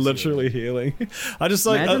nature is literally healing. I just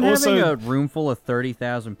like Imagine also having a room full of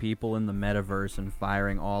 30,000 people in the metaverse and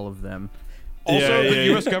firing all of them. Also, the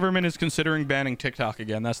U.S. government is considering banning TikTok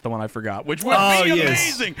again. That's the one I forgot, which would be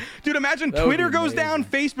amazing. Dude, imagine Twitter goes down,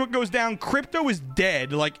 Facebook goes down, crypto is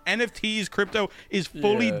dead. Like, NFTs, crypto is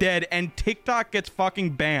fully dead, and TikTok gets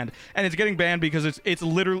fucking banned. And it's getting banned because it's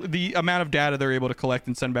literally the amount of data they're able to collect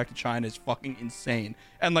and send back to China is fucking insane.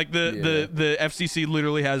 And, like, the FCC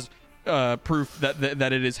literally has proof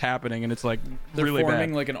that it is happening, and it's like They're really forming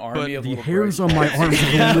bad. like an army of The little hairs bright on my kids. arms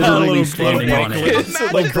are literally standing on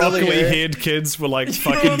it. like broccoli-haired kids were like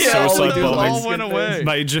fucking suicide those all bombings. went away.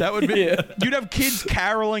 Major. That would be. You'd have kids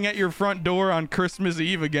caroling at your front door on Christmas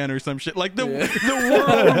Eve again or some shit. Like the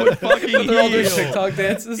world would fucking They're all doing heal. TikTok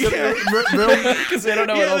dances because they don't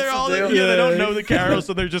know what else they're all to do. they don't know the carols,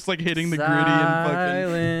 so they're just like hitting the gritty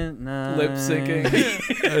and Silent Lip syncing.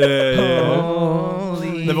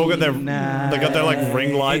 They've all got their like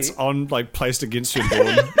ring lights on, like placed against your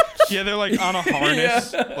door. fucking yeah, they're like on a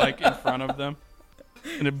harness like in front of them,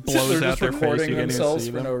 and it blows They're out just their face. recording You can't even themselves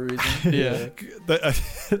see for them. no reason. Yeah.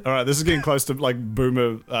 All right, this is getting close to like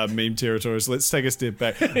boomer meme territory. So let's take a step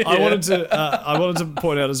back. I wanted to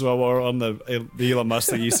point out as well while we're on the Elon Musk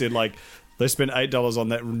thing. You said like they spent $8 on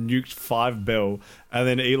that nuked $5 bill, and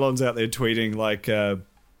then Elon's out there tweeting like.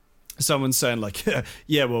 Someone's saying like,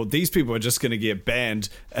 yeah, well, these people are just going to get banned,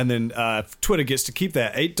 and then Twitter gets to keep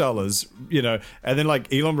that $8, you know. And then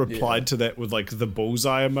like Elon replied to that with like the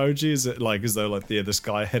bullseye emoji, is it like as though like this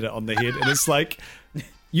guy hit it on the head, and it's like,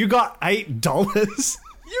 you got $8.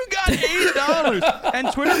 You got $8,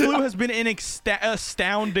 and Twitter Blue has been an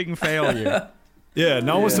astounding failure. Yeah,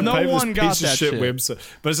 no one wants to No pay for one this got piece of that shit shit. website.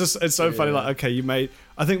 But it's so funny. Like, okay, you made.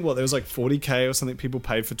 I think there was like 40K or something. People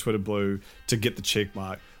paid for Twitter Blue to get the check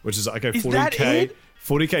mark, which is okay. Is 40K. that it?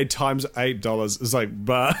 40K times $8 is like,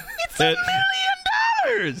 bruh. It's $1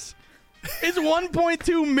 million. It's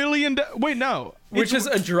 $1.2 million. Wait, no. Which is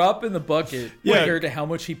a drop in the bucket Yeah. compared to how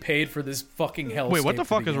much he paid for this fucking hellscape. Wait, what the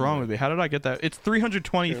fuck is wrong with me? How did I get that? It's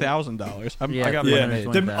 $320,000. Yeah, I got yeah. money.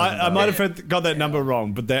 I might have got that number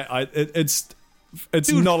wrong, but it's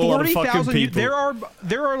Dude, not a lot of 40,000 fucking people.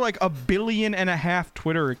 There are like 1.5 billion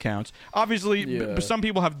Twitter accounts. Obviously, some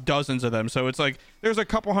people have dozens of them, so it's like there's a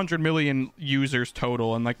couple 100 million users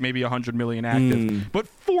total and like maybe 100 million active. But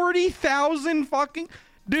 40,000 fucking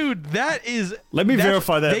dude, that is. Let me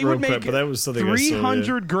verify that they real would quick, make but that was something I saw, yeah.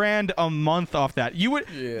 $300,000 a month off that. You would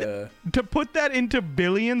to put that into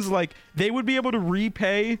billions, like they would be able to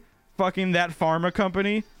repay fucking that pharma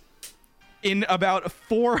company in about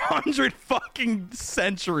 400 fucking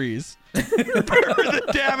centuries for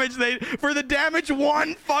the damage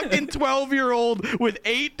one fucking 12-year-old with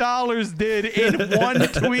 $8 did in one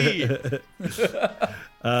tweet.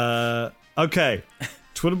 Okay,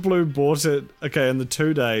 Twitter Blue bought it. Okay, in the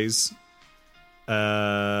 2 days.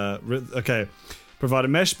 Okay.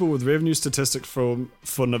 Provided Mashable with revenue statistics for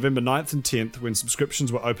November 9th and 10th when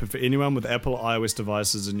subscriptions were open for anyone with Apple iOS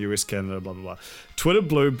devices in US, Canada, blah, blah, blah. Twitter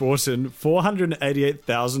Blue brought in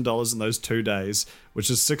 $488,000 in those 2 days,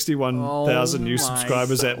 which is 61,000 new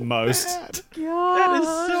subscribers at most. That is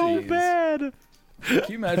so bad. Can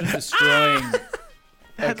you imagine destroying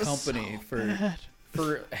a company for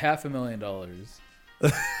 $500,000?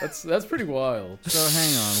 That's pretty wild. So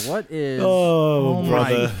hang on, what is? Oh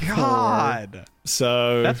brother. My God.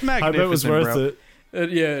 So that's magnificent. I bet it was worth bro.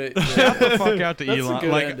 it. Shout the fuck out to That's a Elon. good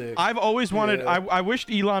Like ending. I've always wanted. I wished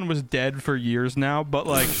Elon was dead for years now, but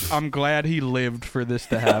like I'm glad he lived for this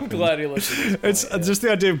to happen. I'm glad he lived. It's just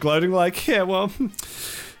the idea of gloating, like, yeah, well,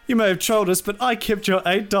 you may have trolled us, but I kept your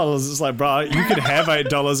 $8. It's like, bro, you can have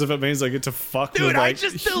 $8 if it means I get to fuck Dude, with, I like,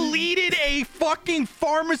 just deleted a fucking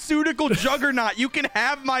pharmaceutical juggernaut. You can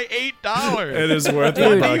have my $8. it is worth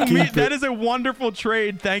What it, do bro. you Keep mean? it. That is a wonderful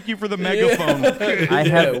trade. Thank you for the megaphone.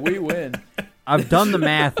 We win. I've done the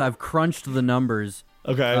math. I've crunched the numbers.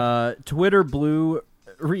 Okay. Twitter Blue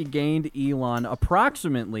regained Elon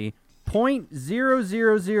approximately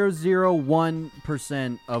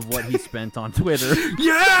 0.00001% of what he spent on Twitter.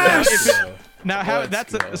 Yes! Now, how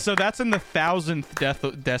Let's go. so that's in the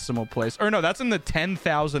 1,000th decimal place, or no, that's in the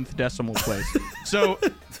 10,000th decimal place. So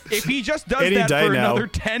If he just does Any that day for now. another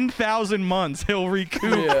 10,000 months, he'll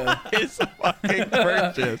recoup his fucking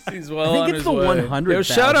purchase. He's well I think on it's his the way. 100,000. Yo,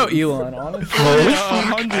 shout out Elon, honestly. Holy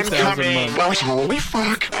fuck, 100,000 I'm coming. months. Well, holy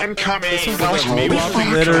fuck, I'm coming. Well, holy watching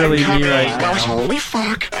fuck, literally I'm me right coming. now. Well, holy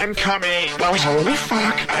fuck, I'm coming. Well, holy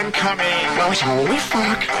fuck, I'm coming. Well, holy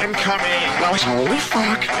fuck, I'm coming. Well, holy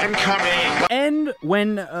fuck, I'm coming. And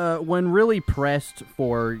when really pressed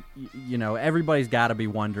for, everybody's got to be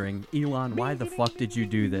wondering, Elon, why the fuck did you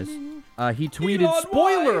do this? He tweeted, Elon,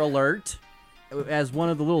 spoiler why? alert, as one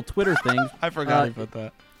of the little Twitter things. I forgot he put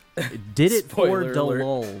that. Did it Spoiler for the alert.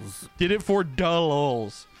 lulz. Did it for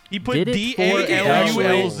dulls. He put Did it for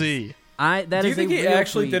DALULZ. That Do you is think a he real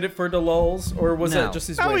actually tweet. did it for the lulz, or was No. that just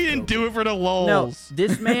his How way he of didn't joking? do it for the lulls? No,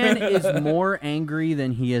 this man is more angry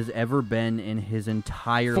than he has ever been in his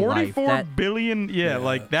entire life. 44 billion. Yeah,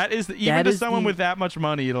 like that is even That to is someone the- with that much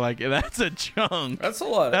money, like that's a chunk. That's a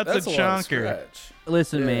lot. That's a That's a lot of chunker. scratch.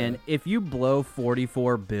 Listen, Yeah. man, if you blow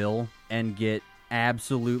 44 bill and get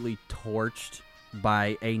absolutely torched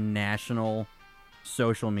by a national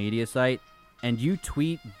social media site, and you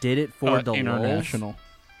tweet "did it for the international. lulz,"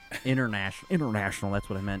 international, that's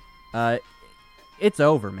what I meant. It's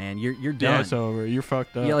over, man. You're done. Yeah, it's over. You're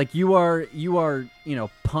fucked up. Yeah, like you are,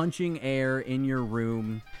 punching air in your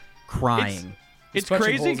room, crying. It's punching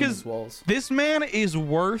crazy holes in because his walls. this man is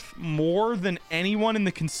worth more than anyone in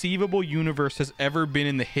the conceivable universe has ever been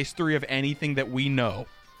in the history of anything that we know.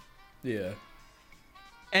 Yeah.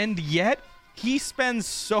 And yet, he spends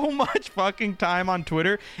so much fucking time on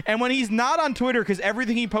Twitter. And when he's not on Twitter, because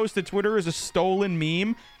everything he posts to Twitter is a stolen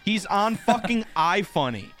meme, he's on fucking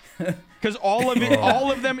iFunny. Because all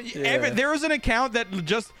of them, there is an account that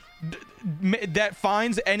just that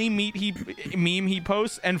finds any meme he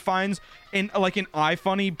posts and finds in like an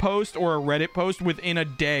iFunny post or a Reddit post within a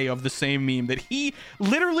day of the same meme that he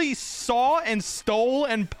literally saw and stole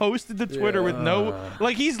and posted to Twitter with no,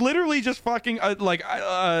 like he's literally just fucking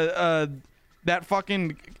that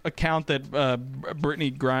fucking account that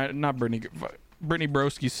Brittany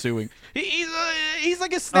Broski's suing. He's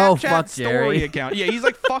like a Snapchat story Jerry. account. Yeah, he's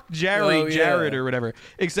like fuck Jerry, Jared or whatever.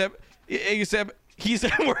 Except he's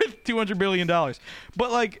worth $200 billion.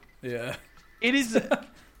 But like, Yeah. it is.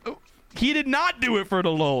 He did not do it for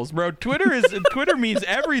the lulz, bro. Twitter means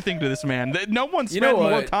everything to this man. No one spent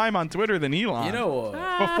more time on Twitter than Elon. You know what?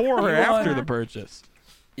 before or Elon- after the purchase.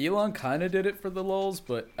 Elon kind of did it for the lulz,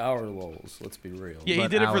 but our lulz. Let's be real. Yeah, he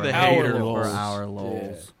But did it for the our hater lulz. For lulz. our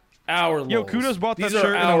lulz. Our lulz. Yo, Kudos bought that These are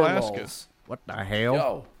shirt in our Alaska. lulz. What the hell?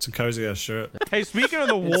 Yo. It's a cozy ass shirt. Hey, speaking of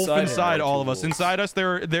the wolf Inside inside him are all two of us, wolves. inside us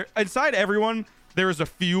inside everyone there's a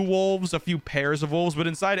few wolves, a few pairs of wolves, but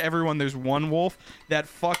inside everyone there's one wolf that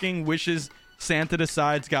fucking wishes Santa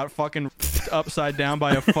Decides got fucking upside down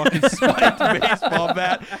by a fucking spiked baseball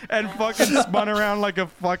bat and fucking spun around like a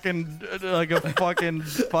fucking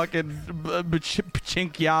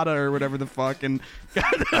chinkiata or whatever the fucking.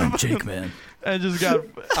 I'm Jake, man. And just got.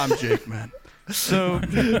 I'm Jake, man. So,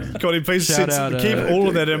 Cody, please Shout out, keep all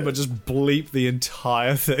of that in, but just bleep the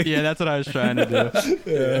entire thing. yeah, that's what I was trying to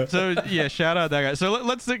do. So, yeah, shout out that guy. So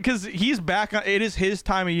let's, because he's back on. It is his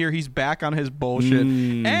time of year. He's back on his bullshit,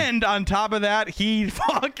 and on top of that, he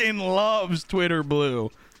fucking loves Twitter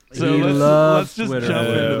Blue. So He let's loves just Twitter jump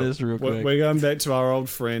Blue. into this real quick. We're going back to our old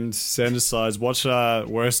friend Santa Decides. Watch our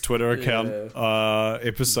worst Twitter account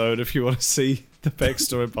episode if you want to see the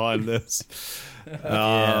backstory behind this.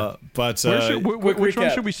 But Which one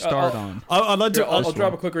recap. should we start on? I'd like to. I'll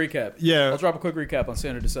drop a quick recap. Yeah. I'll drop a quick recap on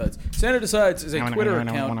Santa Decides. Santa Decides is a Twitter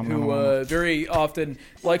account who very often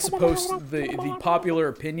likes to post the popular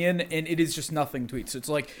opinion, and it is just nothing tweets. It's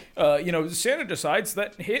like, Santa decides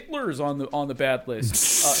that Hitler's on the bad list.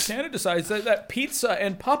 Santa decides that pizza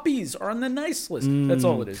and puppies are on the nice list. That's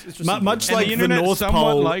all it is. It's just Much And like the the internet North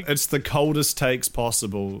somewhat Pole, like- it's the coldest takes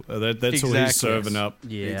possible. That's all he's Exactly. serving up.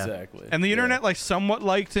 Yeah. exactly. And the internet like somewhat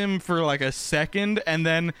liked him for like a second, and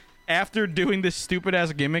then after doing this stupid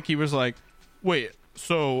ass gimmick, he was like, "Wait,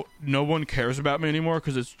 so no one cares about me anymore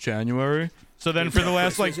because it's January?" So then for the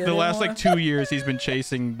last 2 years, he's been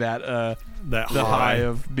chasing the high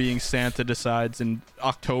of being Santa Decides in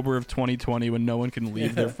October of 2020 when no one can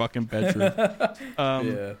leave their fucking bedroom. Yeah.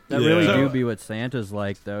 That really Yeah. do be what Santa's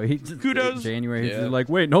like, though. He just, Kudos. January, he's Yeah. just like,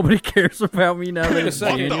 wait, nobody cares about me now that it's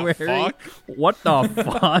What the January. fuck? What the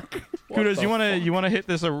fuck? Kudos, you wanna hit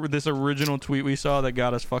this original tweet we saw that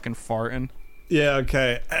got us fucking farting? Yeah,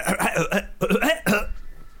 okay.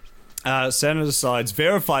 Santa decides,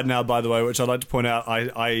 verified now, by the way, which I'd like to point out.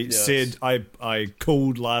 I said I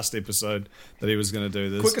called last episode that he was going to do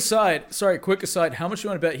this. Quick aside. How much do you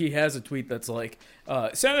want to bet he has a tweet that's like,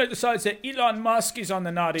 Santa decides that Elon Musk is on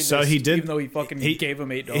the naughty list. So he did, even though he gave him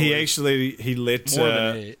 $8. He actually he let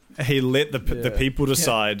the people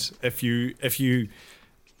decide if you.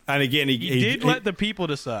 And again, he did let the people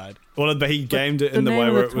decide. Well, but he gamed it in the way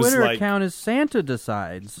where it was Twitter like. account is Santa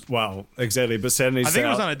Decides. Wow, exactly. But Santa needs I think it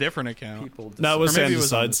was on a different account. No, it was Santa it was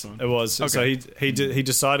Decides. It was. Okay. So he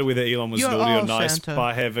decided whether Elon was naughty or nice Santa.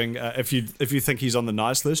 by having if you think he's on the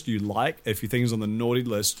nice list, you like. If you think he's on the naughty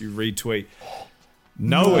list, you retweet.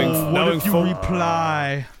 Knowing if you full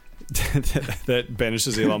reply. that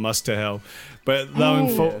banishes Elon Musk to hell, but knowing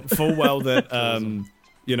full well that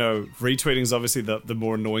retweeting is obviously the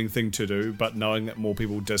more annoying thing to do, but knowing that more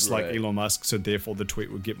people dislike Elon Musk, so therefore the tweet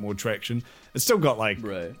would get more traction. It's still got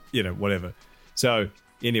whatever. So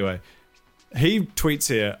anyway, he tweets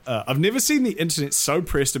here, I've never seen the internet so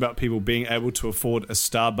pressed about people being able to afford a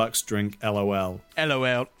Starbucks drink, LOL.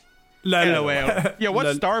 LOL. Yeah, what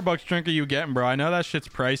Starbucks drink are you getting, bro? I know that shit's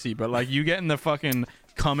pricey, but like you getting the fucking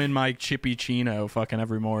come in my chippy chino fucking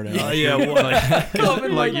every morning. You're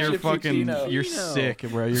sick,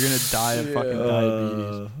 bro. You're gonna die of fucking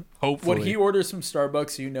diabetes. Hopefully. When he orders from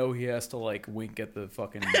Starbucks, he has to like wink at the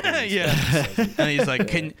fucking yeah. And he's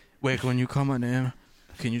like, when you come on in,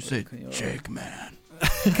 can you say Jake, man?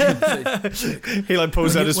 He like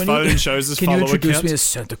pulls out his phone and shows his follower account. Can you introduce me as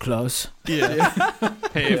Santa Claus? Yeah.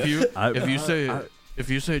 Hey, if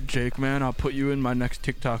you say Jake, man, I'll put you in my next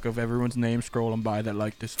TikTok of everyone's name scrolling by that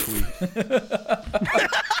like this tweet.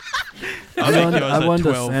 I won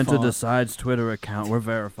the Santa Decides Twitter account. We're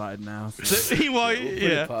verified now. So. He was,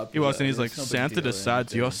 and he's like, Santa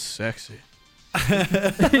Decides you're sexy.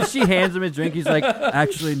 She hands him a drink. He's like,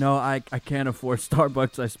 actually, no, I can't afford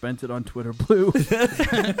Starbucks. I spent it on Twitter Blue.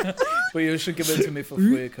 But you should give it to me for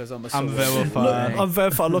free because I'm verified. I'm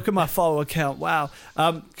verified. Look at my follow account. Wow.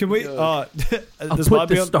 Can we? I'll put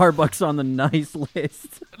the Starbucks on the nice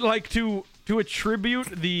list. Like to attribute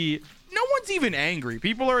the. No one's even angry.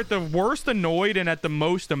 People are at the worst annoyed and at the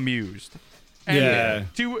most amused. And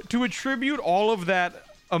to attribute all of that.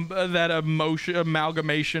 That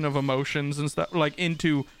amalgamation of emotions and stuff, like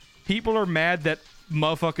into people are mad that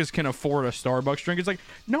motherfuckers can afford a Starbucks drink. It's like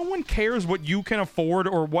no one cares what you can afford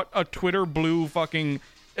or what a Twitter Blue fucking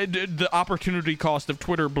the opportunity cost of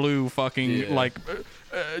Twitter Blue fucking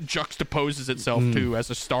juxtaposes itself to as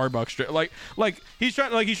a Starbucks drink. Like he's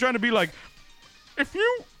trying to be like, if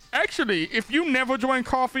you never drank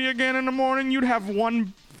coffee again in the morning, you'd have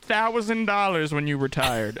 $1,000 when you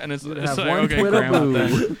retired, and it's like, okay, Grandma.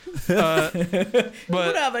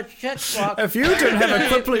 But have a checkbox. If you didn't have a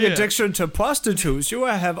crippling addiction to prostitutes, you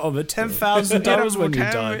would have over $10,000 when you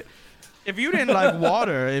died. If you didn't like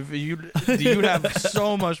water, you'd have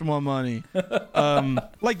so much more money.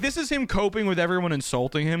 Like this is him coping with everyone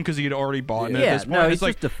insulting him because he had already bought it. At this point. No, he's it's just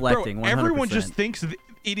like deflecting. Bro, everyone just thinks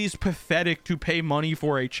it is pathetic to pay money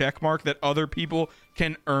for a check mark that other people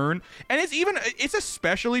can earn, and it's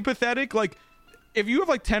especially pathetic. Like if you have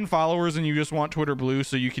like 10 followers and you just want Twitter Blue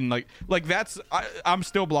so you can like that's I'm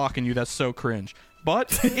still blocking you. That's so cringe.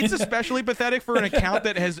 But it's especially pathetic for an account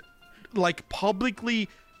that has like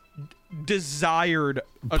desired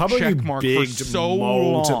a check mark for so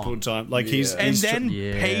multiple long, times. Like he's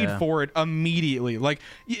paid for it immediately. Like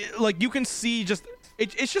you can see just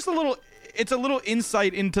it's just a little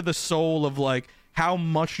insight into the soul of like how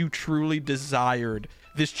much you truly desired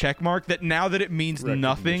this check mark, that now that it means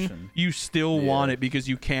nothing, you still want it because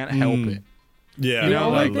you can't help it. Yeah. The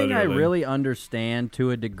only thing I really understand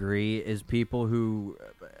to a degree is people who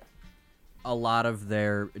a lot of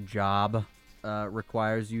their job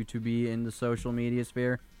requires you to be in the social media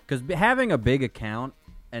sphere. Because having a big account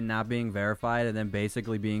and not being verified and then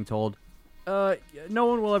basically being told, no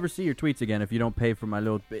one will ever see your tweets again if you don't pay for my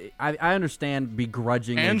little... I understand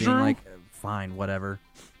begrudgingly Andrew? being like, fine, whatever.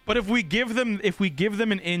 But if we give them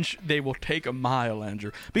an inch, they will take a mile,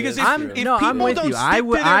 Andrew. Because I'm with you. I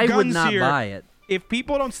would not buy it. If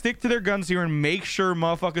people don't stick to their guns here and make sure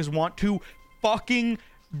motherfuckers want to fucking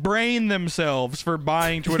brain themselves for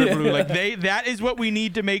buying Twitter Blue, like that is what we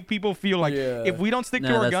need to make people feel like. If we don't stick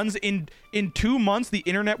to our guns in 2 months, the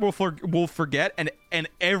internet will forget and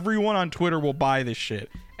everyone on Twitter will buy this shit,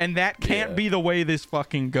 and that can't be the way this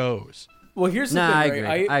fucking goes. Well, here's the thing.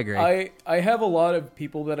 I agree. I have a lot of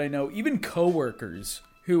people that I know, even coworkers,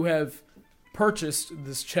 who have purchased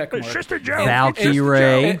this check mark. It's just a joke.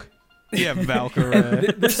 Valkyrie. Yeah,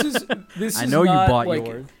 Valkyrie. This is I know not you bought like,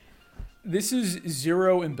 yours. this is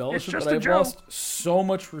zero embellishment, but I've lost so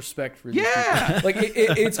much respect for these people. Like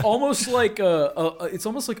it's almost like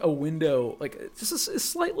a window, like just a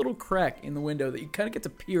slight little crack in the window that you kind of get to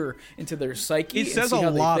peer into their psyche. It says a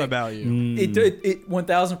lot about you. It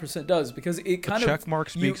 1000% does, because it kind of checkmark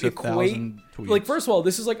speaks 1,000 tweets. Like, first of all,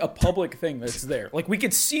 this is like a public thing that's there. Like, we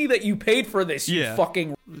could see that you paid for this. You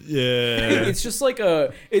fucking It's just like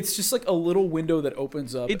a little window that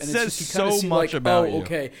opens up. It and says it's just, you kind of so see much like, about oh, you.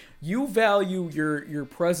 okay, you value your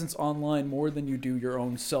presence online more than you do your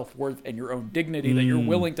own self-worth and your own dignity, that you're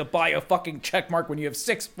willing to buy a fucking check mark when you have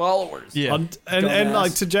 6 followers. Yeah, and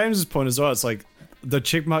like to James's point as well, it's like the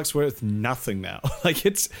check mark's worth nothing now. Like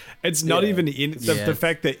it's not even in the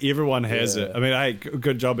fact that everyone has it. I mean, hey,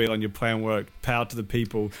 good job, Elon. Your plan worked. Power to the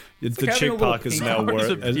people. The like check mark is now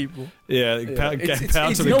worth. Power Power to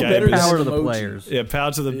It's the no better game. than Power to an the emoji. players. Yeah,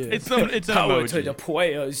 power to the. It's an Power emoji. to the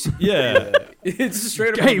players. Yeah. It's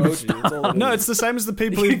straight up an emoji. That's all it No, is. it's the same as the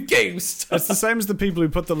people who. Game stuff. It's the same as the people who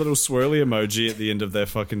put the little swirly emoji at the end of their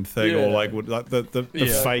fucking thing, or like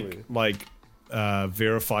the fake like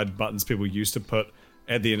verified buttons people used to put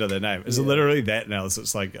at the end of their name. It's literally that now. So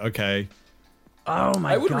it's like, okay. Oh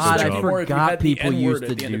my would god, respect I you more if you forgot had the people N-word used at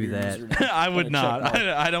to the end of do your that. username. I would Check not. mark.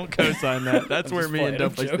 I don't co-sign that. That's where just me and playing,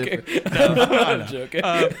 Dope I'm differ. joking.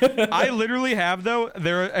 I'm joking. I literally have though.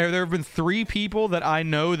 There have been 3 people that I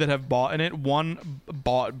know that have bought in it. One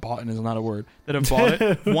bought is not a word. That have bought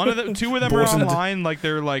it. 2 of them are online. Like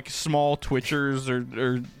they're like small Twitchers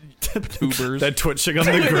or tubers. They're twitching on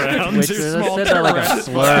the ground. Twitcher, small that said that like a Tourette's.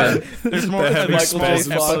 slur. There's more They're having like spasms.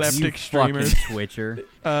 small You epileptic fucking streamers. Twitcher.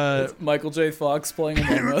 It's Michael J. Fox playing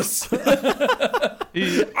Among Us.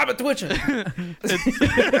 I'm a Twitcher.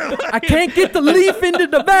 I can't get the leaf into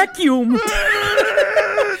the vacuum.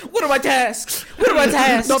 What are my tasks? What are my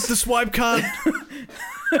tasks? Not the swipe card.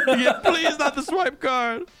 Yeah, please, not the swipe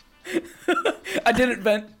card. I didn't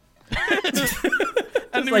vent. I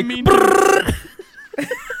didn't like, even mean to.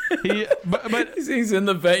 But He's in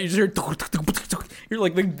the vent. You just hear. You're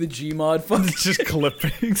like the Gmod fucking. Just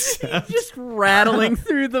clipping sounds. Just rattling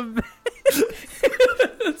through the.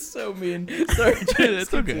 That's so mean. Sorry, James.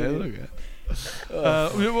 it's okay. It's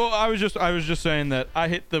okay. Well, I was just saying that I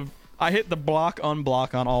hit the block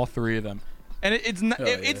unblock on all 3 of them, and it's not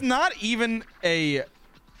it's not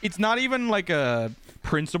even like a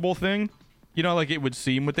principle thing, you know, like it would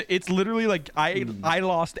seem with it. It's literally like I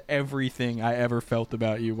lost everything I ever felt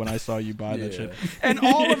about you when I saw you buy that shit, and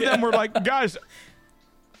all of them were like, guys,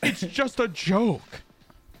 it's just a joke.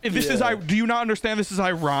 If this is, do you not understand? This is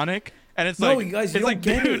ironic. And it's No, like, you guys, it's you like,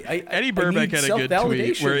 don't get dude, it. Eddie Burbank had a good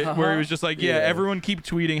tweet self-validation, where he was just like, yeah, Yeah. everyone keep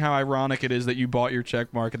tweeting how ironic it is that you bought your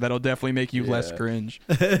check mark, and that'll definitely make you less cringe.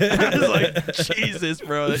 I was like, Jesus,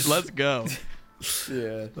 bro, let's go.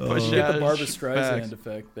 Yeah. Push You get out the Barbra facts. Streisand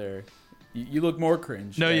effect there. You look more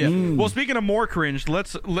cringe. No, yeah. Well, speaking of more cringe, Mike.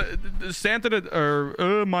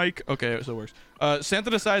 Okay, so it works. Santa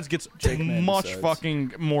Decides gets Man much Decides.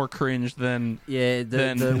 fucking more cringe than Yeah,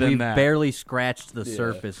 than we've that. barely scratched the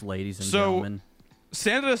surface, ladies and gentlemen.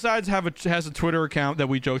 Santa Decides has a Twitter account that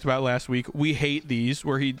we joked about last week. We hate these,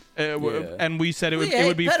 where he and we said it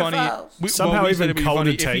would be funny. Somehow we said even it'd be colder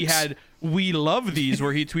funny if he takes. had "We love these,"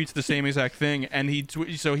 where he tweets the same exact thing, and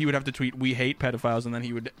so he would have to tweet "We hate pedophiles," and then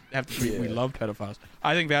he would have to tweet "We love pedophiles."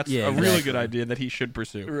 I think that's a really good idea that he should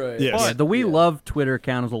pursue. Right. Yes. Yeah, the We Love Twitter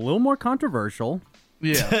account is a little more controversial.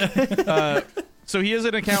 Yeah. So he has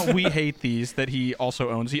an account "We Hate These" that he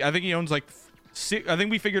also owns. I think he owns like I think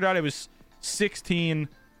we figured out it was 16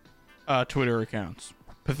 Twitter accounts.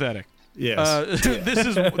 Pathetic. Yes.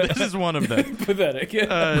 This is one of them. Pathetic.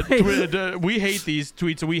 We hate these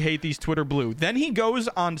tweets. We hate these Twitter blue. Then he goes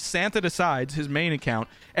on Santa Decides, his main account,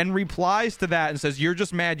 and replies to that and says, "You're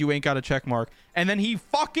just mad you ain't got a check mark." And then he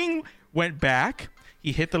fucking went back.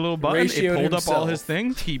 He hit the little button. It Ratioed pulled up all himself. his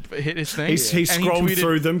things. He hit his thing. He and he scrolled tweeted,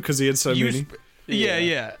 through them because he had so "You many. Yeah.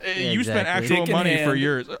 You spent exactly. actual Dick in money for hand.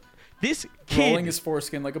 yours. This Rolling kid, his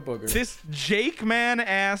foreskin like a booger. this Jake Man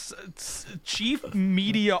ass chief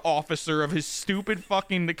media officer of his stupid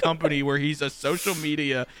fucking company where he's a social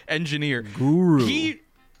media engineer. Guru.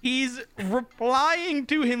 He's replying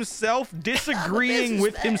to himself, disagreeing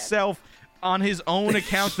with himself on his own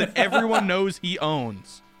accounts that everyone knows he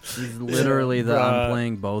owns. He's literally the Bruh. I'm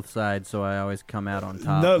playing both sides, so I always come out on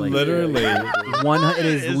top. No, Like, literally. it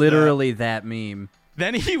is literally that meme.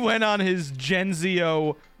 Then he went on his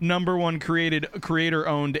Genzio #1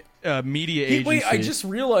 creator-owned media agency. Wait, I just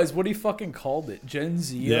realized what he fucking called it. Gen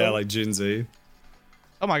Z. Yeah, like Gen Z.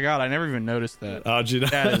 Oh my god, I never even noticed that. Do you know?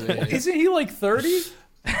 That is it. Isn't he like 30?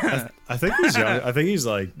 I think he's young. I think he's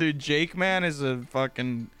like. Dude, Jake Man is a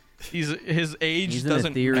fucking... his age He's an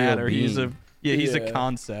doesn't ethereal matter. He's being. a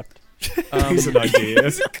concept. He's an idea.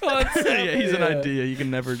 He's a concept. Yeah, he's an idea. You can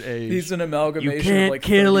never age. He's an amalgamation. You can't of like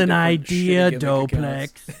kill 30 an different idea, shitty gimmick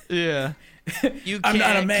accounts. Doplex. Yeah. You I'm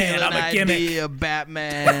not a man, kill I'm an a gimmick. idea,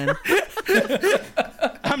 Batman.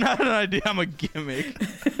 I'm not an idea. I'm a gimmick.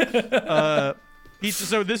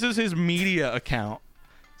 So this is his media account.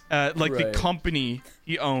 The Right. company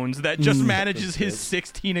he owns that just manages his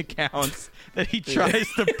 16 accounts that he tries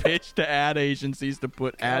to pitch to ad agencies to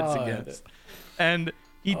put ads God. against. And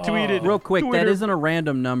he tweeted Real quick, that Twitter- isn't a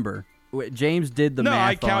random number. James did the No,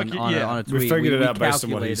 I math on a tweet. We figured it out based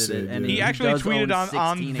on what he calculated said, and yeah. He actually does tweeted own on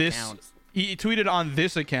 16 this. accounts. He tweeted on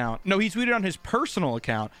this account. No, he tweeted on his personal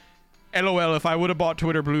account. LOL, if I would have bought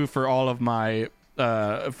Twitter Blue for all of my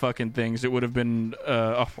fucking things, it would have been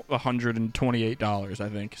 $128, I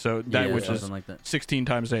think. So that Yeah, which is something like that. 16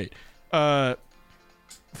 times 8. He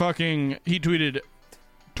tweeted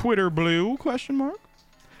Twitter Blue ?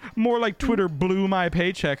 More like Twitter blew my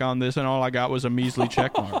paycheck on this, and all I got was a measly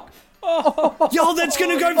check mark. Yo, that's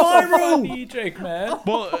gonna go viral. Jake, man.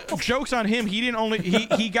 Well, joke's on him. He didn't only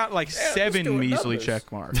he got like 7 measly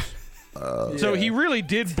check marks. So he really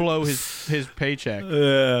did blow his paycheck.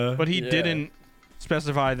 Yeah. But he didn't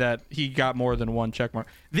specify that he got more than 1 check mark.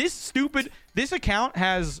 This account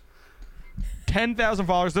has 10,000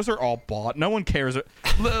 followers. Those are all bought. No one cares.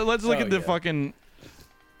 Let's look at the fucking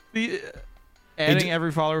adding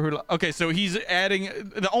every follower who. Okay, so he's adding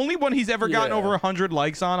the only one he's ever gotten over 100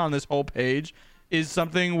 likes on this whole page is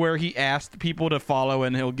something where he asked people to follow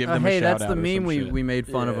and he'll give them a shout out. Hey, that's the meme we made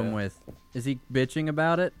fun of him with. Is he bitching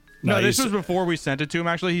about it? No, this was before we sent it to him.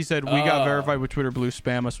 Actually, he said we got verified with Twitter Blue.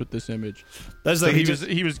 Spam us with this image. That's So like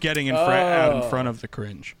he was getting out in front of the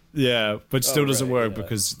cringe. Yeah, but still doesn't right, work yeah.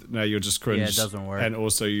 because now you're just cringe. Yeah, it doesn't work. And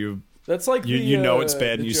also That's like you know it's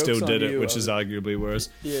bad and the you still joke's did on it, you which of- is arguably worse.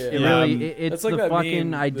 Yeah, It really, it's That's like the that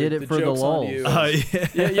fucking meme, I did it for the joke's on lol. you.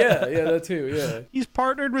 Yeah. yeah, that too. Yeah. He's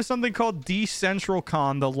partnered with something called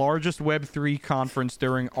DecentralCon, the largest Web3 conference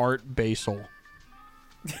during Art Basel.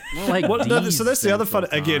 Like What, no, so that's the other fun.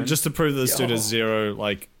 Central Again, Con. just to prove that this dude has zero,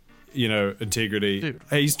 integrity. Dude.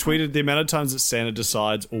 He's tweeted the amount of times that Santa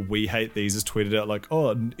decides, or we hate these, is tweeted out like,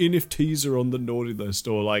 oh, NFTs are on the naughty list,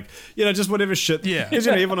 or just whatever shit. Yeah. Because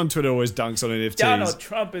everyone on Twitter always dunks on NFTs. Donald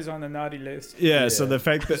Trump is on the naughty list. Yeah, so the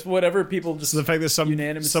fact that Just whatever people just So the fact that some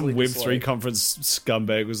unanimously Web3 dislike. conference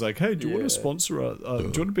scumbag was like, "Hey, do you want to Yeah. sponsor do you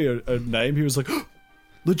want to be a name?" He was like,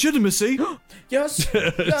 "Legitimacy." yes,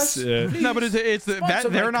 yes. Yeah. please. No, but it's Sponsor that my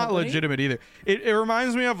they're not company. legitimate either. It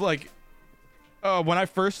reminds me of when I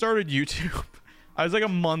first started YouTube. I was like a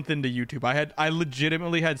month into YouTube. I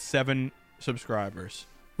legitimately had 7 subscribers.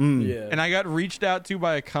 Yeah. And I got reached out to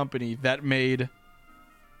by a company that made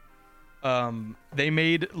they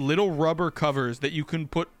made little rubber covers that you can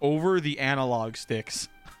put over the analog sticks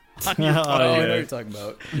on your I know phone. what you're talking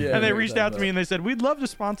about. Yeah, I And know they what reached you're out to talking me and they said, "We'd love to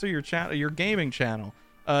sponsor your channel, your gaming channel.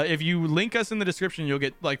 If you link us in the description, you'll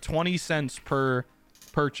get 20 cents per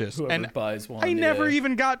purchase." Whoever And buys one. I never yeah.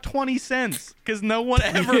 even got 20 cents because no one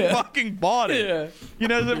ever Yeah. fucking bought it. Yeah. You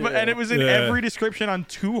know, and it was in Yeah. every description on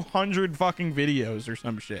 200 fucking videos or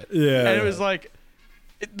some shit. Yeah. And it was like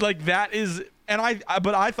that is, and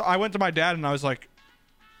I went to my dad and I was like,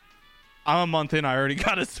 I'm a month in, I already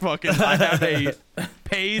got I have a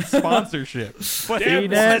paid sponsorship. But Damn, it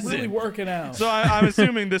this is wasn't. really working out. So I'm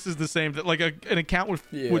assuming this is the same, like an account with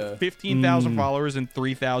Yeah. 15,000 followers and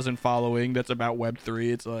 3,000 following that's about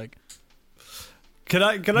Web3. It's like, Can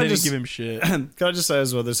I they just didn't give him shit. Can I just say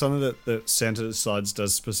as well? There's something that Santa Sides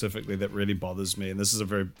does specifically that really bothers me, and this is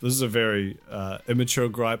a very immature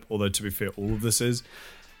gripe. Although to be fair, all of this is.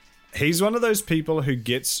 He's one of those people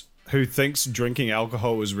who thinks drinking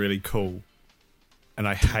alcohol is really cool, and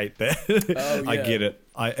I hate that. I yeah. get it.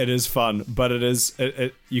 It is fun, but it is.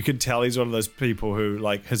 You can tell he's one of those people who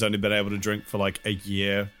has only been able to drink for a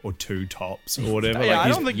year or 2 tops or whatever. Yeah, I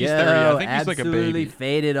he's- don't think he's Yo, 30. I think he's like a absolutely baby.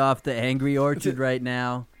 faded off the Angry Orchard right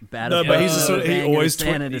now. No, but he's the sort of- he always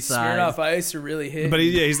Santa These decides. Smirnoff Ice are really hitting. But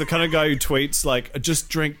he's the kind of guy who tweets just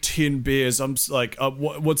drink 10 beers. I'm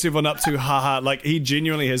what's everyone up to? Haha. He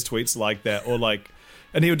genuinely has tweets like that, or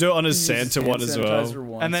and he'll do it on his Santa one as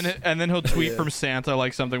well. And then he'll tweet from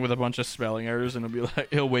Santa something with a bunch of spelling errors, and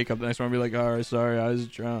he'll wake up the next morning and be like, "All right, sorry, I was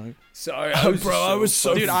drunk." Sorry, I was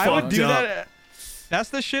so Dude, I would do fucked up. that. That's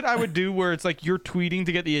the shit I would do where it's you're tweeting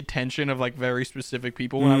to get the attention of very specific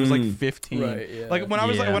people when I was 15. Right, yeah. When I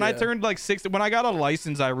was Yeah. when I turned 16, when I got a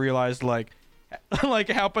license, I realized like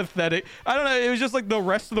how pathetic. I don't know. It was just like the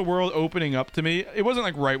rest of the world opening up to me. It wasn't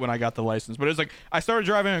like right when I got the license, but it was like I started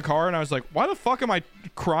driving a car and I was like, why the fuck am I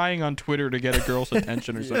crying on Twitter to get a girl's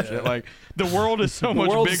attention or some shit? Like the world is so much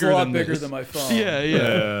bigger than my phone.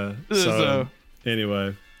 Yeah. So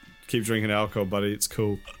anyway, keep drinking alcohol, buddy. It's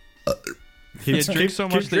cool. Drink so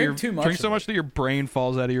much that your brain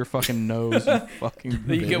falls out of your fucking nose.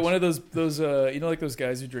 You get one of those like those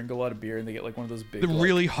guys who drink a lot of beer and they get like one of those big,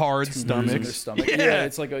 really hard stomachs. In their stomach. Yeah,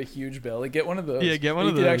 it's like a huge belly. Get one of those. Yeah, get one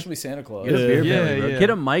of those. You could actually Santa Claus. Get a beer belly, bro. Get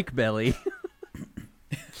a Mike belly.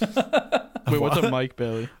 Wait, what's a Mike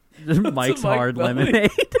belly? Mike's Hard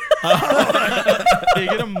Lemonade. You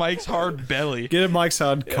get a Mike's Hard Belly. Get a Mike's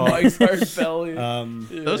Hard cock. Mike's Hard Belly.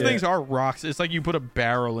 Those things are rocks. It's like you put a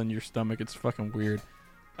barrel in your stomach. It's fucking weird.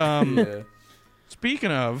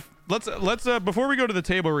 Speaking of, let's before we go to the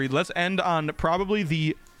table read, let's end on probably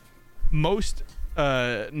the most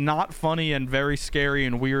not funny and very scary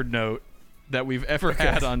and weird note that we've ever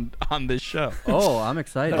had on this show. Oh, I'm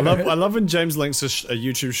excited. I love when James links a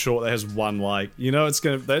YouTube short that has one like. You know it's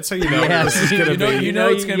gonna. That's how you know this is gonna be. You know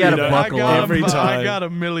it's gonna be. Every time. I got a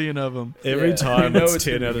million of them. Every time it's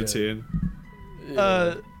 10 out of 10.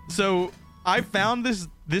 So I found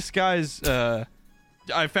this guy's.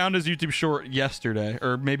 I found his YouTube short yesterday,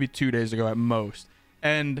 or maybe 2 days ago at most,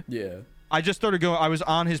 and I just started going. I was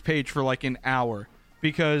on his page for like an hour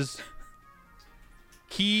because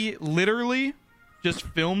he literally just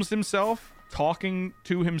films himself talking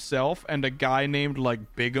to himself and a guy named like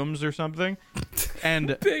Biggums or something,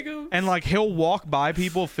 and like he'll walk by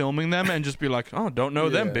people filming them and just be like, "Oh, don't know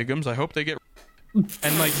them Biggums. I hope they get."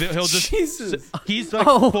 And like he'll just he's like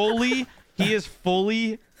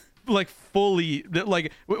fully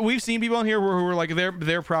we've seen people on here who are like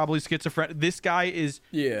they're probably schizophrenic. This guy is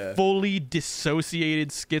fully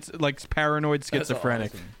dissociated paranoid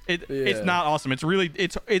schizophrenic. Awesome. It's not awesome. It's really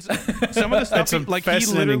it's some of the stuff he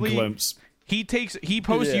literally glimpse. He posts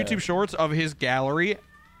YouTube shorts of his gallery,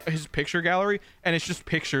 his picture gallery, and it's just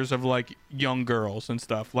pictures of like young girls and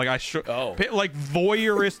stuff. Like like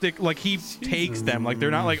voyeuristic. Like he takes them. Like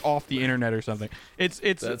they're not like off the internet or something. It's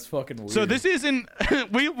that's fucking weird. So this isn't.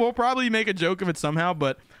 We'll probably make a joke of it somehow,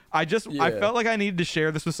 but I felt like I needed to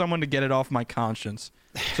share this with someone to get it off my conscience.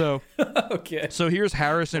 So okay. So here's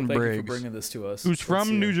Harrison Briggs, thank you for bringing this to us. who's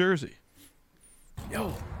from New Jersey.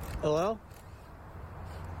 Yo. Hello.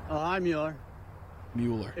 I'm Mueller.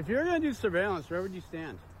 Mueller. If you're gonna do surveillance, where would you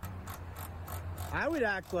stand? I would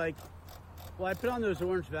act like, well, I put on those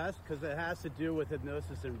orange vests because it has to do with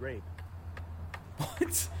hypnosis and rape.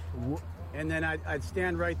 What? And then I'd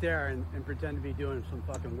stand right there and pretend to be doing some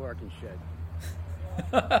fucking work and shit.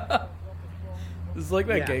 This is like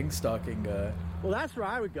that gang stalking guy. Well, that's where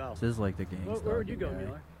I would go. This is like the gang stalking. Where would you go,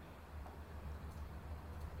 Mueller?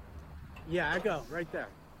 Yeah, I'd go right there.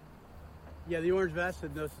 Yeah, the orange vest,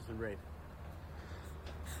 hypnosis and rape.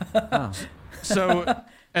 Oh. So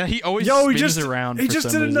he always spins around. He just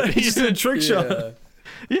did a trick shot.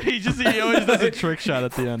 Yeah, he always does a trick shot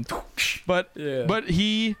at the end. But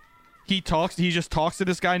he just talks to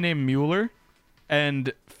this guy named Mueller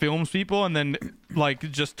and films people and then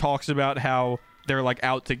like just talks about how they're like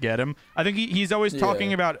out to get him. I think he's always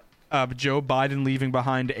talking about Joe Biden leaving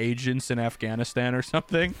behind agents in Afghanistan or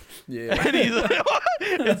something. Yeah. And he's like,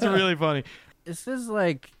 it's really funny. This is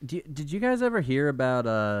like, did you guys ever hear about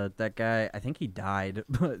that guy? I think he died,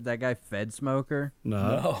 but that guy Fed Smoker.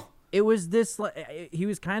 No. It was this. He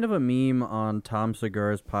was kind of a meme on Tom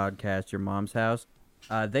Segura's podcast, Your Mom's House.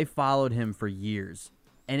 They followed him for years,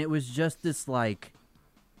 and it was just this like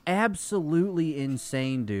absolutely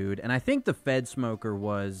insane dude. And I think the Fed Smoker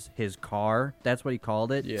was his car. That's what he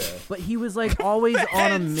called it. Yeah. But he was like always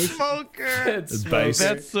on a mission.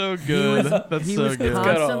 That's so good. He was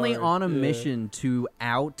constantly on a mission to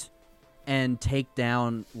out and take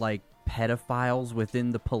down like pedophiles within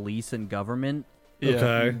the police and government. Yeah.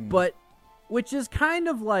 Okay. But which is kind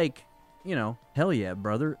of like, you know, hell yeah,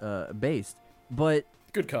 brother, based. But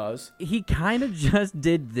good cause. He kind of just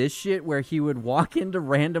did this shit where he would walk into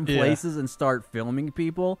random places and start filming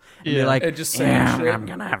people and be like, and just I'm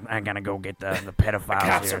gonna go get the pedophiles. The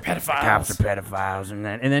cops are pedophiles. The cops are pedophiles, and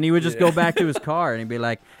then he would just go back to his car and he'd be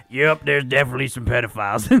like, "Yep, there's definitely some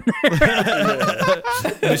pedophiles in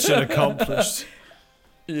there." Mission accomplished.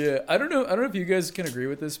 Yeah, I don't know if you guys can agree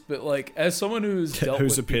with this, but like as someone who's dealt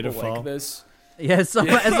with people like this, as a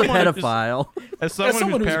pedophile, as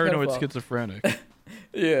someone who's paranoid schizophrenic.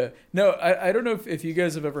 Yeah. No, I don't know if you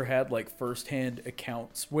guys have ever had like firsthand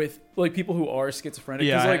accounts with like people who are schizophrenic.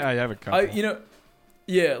 Yeah, like, I have a couple. I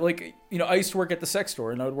used to work at the sex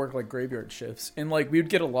store and I would work like graveyard shifts and like we would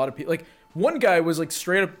get a lot of people. Like one guy was like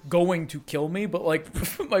straight up going to kill me, but like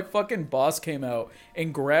my fucking boss came out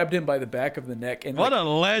and grabbed him by the back of the neck and what like, a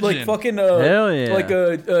legend, like fucking hell yeah, like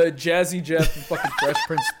a Jazzy Jeff and fucking Fresh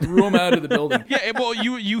Prince threw him out of the building. Yeah, well,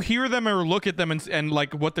 you hear them or look at them and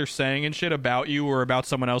like what they're saying and shit about you or about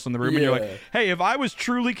someone else in the room, and you're like, hey, if I was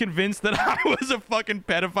truly convinced that I was a fucking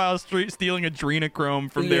pedophile stealing adrenochrome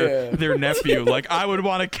from their nephew, like I would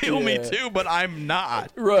want to kill me too, but I'm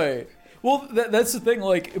not. Right. Well, that's the thing.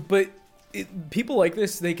 Like, but. People like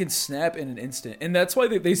this, they can snap in an instant, and that's why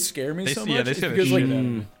they scare me so much. Yeah, they scare because the like, shit out of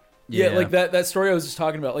me. Yeah, like that story I was just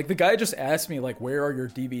talking about. Like the guy just asked me like, "Where are your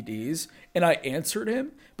DVDs?" And I answered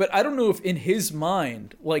him, but I don't know if in his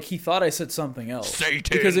mind, like he thought I said something else. Satan.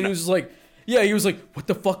 Because he was just like, yeah, he was like, "What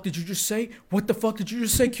the fuck did you just say? What the fuck did you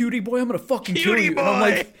just say, cutie boy? I'm gonna fucking kill you." Boy. And I'm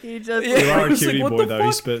like, he just You are a like, cutie what boy the though. fuck?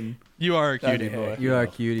 He's spitting. You are a cutie boy. You are a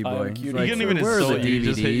cutie boy. I'm cutie He boy. didn't even Where are the insult you.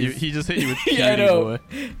 He just hit you with cutie Yeah, I know. boy.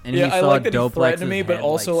 And Yeah, he I saw like that he Doplex's threatened me, but head,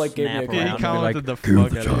 also, like, gave me a snap Yeah, He around and be commented like, the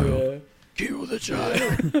fuck out of you. Yeah. Kill the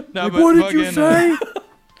child. No, like, but what did you fucking,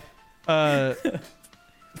 say?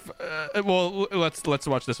 well, let's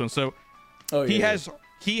watch this one. So he has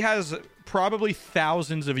probably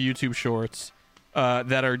thousands of YouTube shorts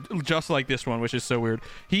that are just like this one, which is so weird.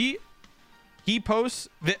 He posts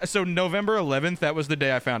so November 11th, that was the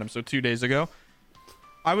day I found him, so 2 days ago.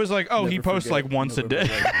 I was like, oh, Never he posts forget like once November a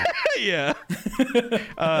day. Yeah.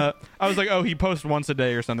 I was like, oh, he posts once a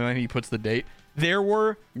day or something, and he puts the date. There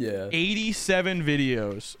were 87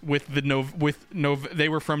 videos with they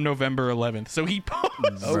were from November 11th. So he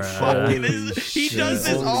posts. He does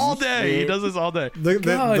this all day. He does this all day. The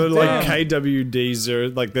like KWDs are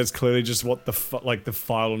like that's clearly just what the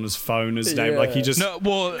file on his phone is named. Like he just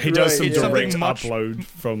he does some direct upload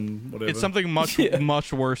from whatever. It's something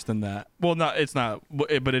much worse than that. Well, not it's not, but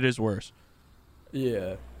it is worse.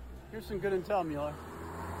 Yeah. Here's some good intel, Mueller.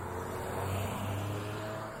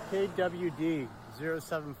 KWD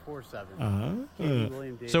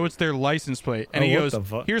 0747. So it's their license plate, and he goes,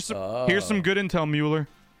 "Here's some good intel, Mueller."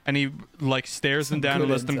 And he like stares them down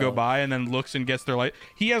and lets them go by, and then looks and gets their light.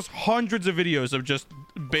 He has hundreds of videos of just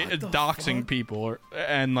doxing people,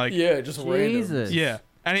 and like just random. Yeah,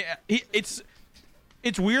 and it's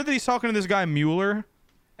weird that he's talking to this guy Mueller,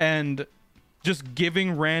 and just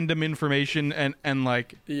giving random information and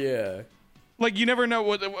like like you never know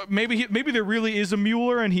what maybe there really is a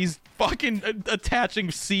Mueller and he's fucking attaching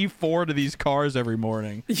C4 to these cars every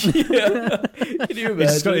morning. Yeah, can you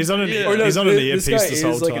imagine? He's on an earpiece this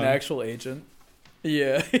whole time. Like an actual agent.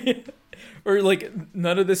 Yeah. Or like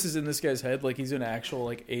none of this is in this guy's head. Like he's an actual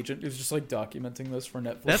like agent who's just like documenting this for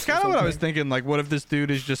Netflix. That's kind of what I was thinking. Like, what if this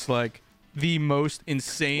dude is just like the most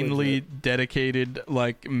insanely dedicated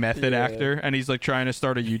like method actor, and he's like trying to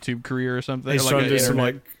start a YouTube career or something? He's like trying to do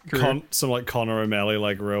some like Conor O'Malley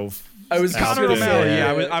like real. I was Conor O'Malley.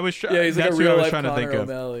 I was. Yeah, he's like that's a real what I was life trying to think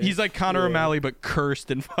O'Malley. of. He's like Conor O'Malley, but cursed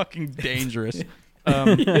and fucking dangerous.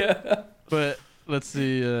 But let's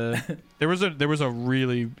see. There was a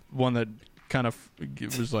really one that kind of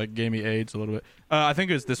was like gave me AIDS a little bit. I think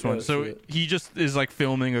it was this one. So he just is like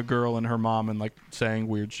filming a girl and her mom and like saying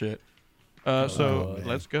weird shit.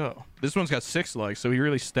 Let's go. This one's got 6 likes, so he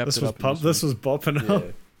really stepped it up. This was bopping up.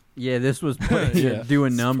 Yeah, this was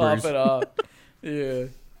doing numbers. Pop it up. Yeah.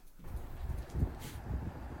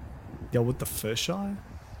 Yo, with the fisheye?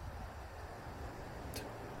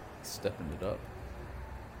 Stepping it up.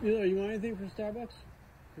 You want anything from Starbucks?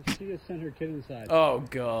 She just sent her kid inside. Oh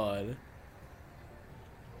God.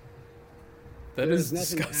 That There's is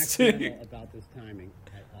nothing disgusting. accidental about this timing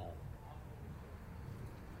at all.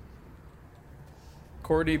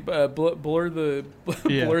 Courtney, blur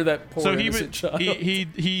that poor innocent child.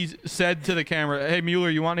 He said to the camera, "Hey Mueller,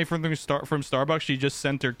 you want anything from Starbucks?" She just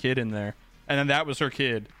sent her kid in there, and then that was her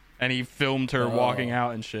kid, and he filmed her walking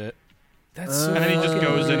out and shit. That's so and then he just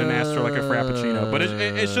goes in and asks her like a frappuccino. But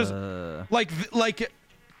it's just like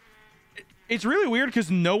it's really weird because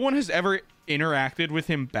no one has ever interacted with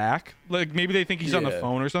him back. Like maybe they think he's on the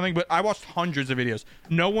phone or something. But I watched hundreds of videos.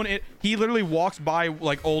 No one. He literally walks by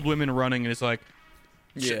like old women running and is like,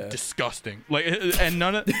 disgusting. Like and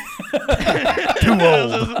none of too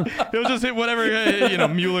old. He'll just hit whatever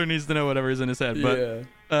Mueller needs to know whatever is in his head. But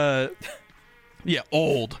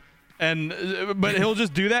old. And but he'll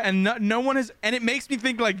just do that, and no one has, and it makes me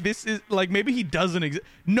think like this is like maybe he doesn't exist.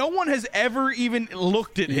 No one has ever even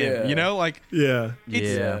looked at him, like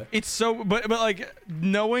it's so. But like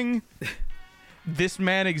knowing this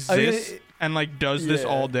man exists and like does this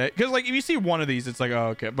all day, because like if you see one of these, it's like, oh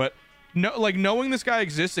okay, but knowing this guy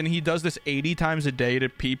exists and he does this 80 times a day to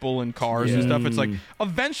people and cars and stuff, it's like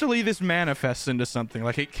eventually this manifests into something.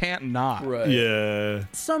 Like it can't not. Right. Yeah.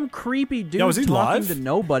 Some creepy dude Is he talking live? to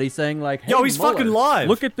nobody saying like, hey, Yo, he's Mueller, fucking live.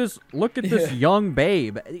 Look at this young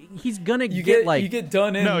babe. He's gonna You get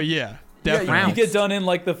done in. No, yeah. Yeah, Definitely. you get done in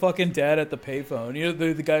like the fucking dad at the payphone. You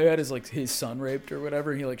know the guy who had his son raped or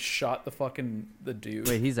whatever. And he like shot the dude.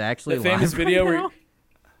 Wait, he's actually the famous live video right where. now?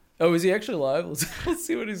 Oh, is he actually live? Let's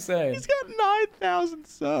see what he's saying. He's got 9,000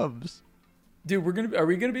 subs. Dude, are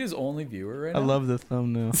we gonna be his only viewer right now? I love the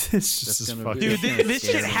thumbnail. It's just as fucking. Dude, this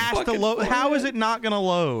shit has to load. How is it not gonna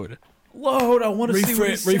load? Load. I want to see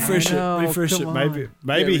what he's refresh saying. it. Refresh it.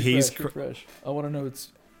 Maybe he's. Refresh. I want to know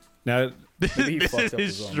it's. No, Maybe he This fucked is up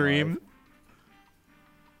his his own stream.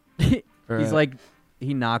 He's like,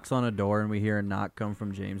 he knocks on a door and we hear a knock come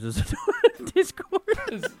from James's Discord.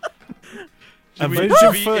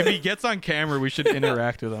 If he gets on camera, we should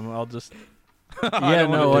interact with him. I'll just. Yeah,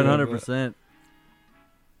 no, 100%.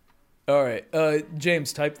 All right,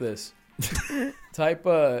 James, type this. type.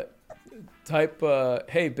 Hey,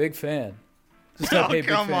 big fan. Just type, hey, big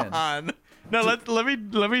fan. Come on. No, let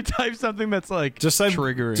me type something that's like just say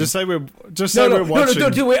triggering. Just say we're watching. No,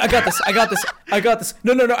 wait, I got this. No, I got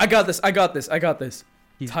this.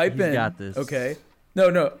 Type in. Got this. Okay.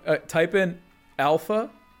 No. Type in alpha.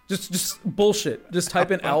 Just bullshit. Just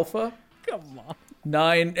type in alpha. Come on.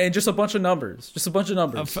 9 and just a bunch of numbers.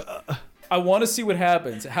 I want to see what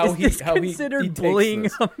happens. How he considered bullying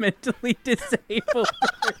this. a mentally disabled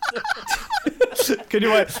person.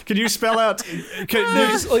 Can you spell out?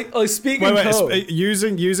 Just like speaking code.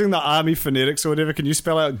 Using the army phonetics or whatever. Can you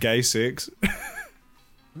spell out gay sex?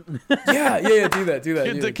 Yeah. Do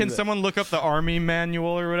that. Can someone look up the army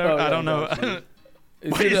manual or whatever? I don't know.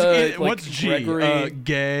 What's G? Gregory,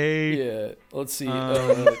 gay. Yeah. Let's see.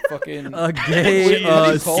 Fucking a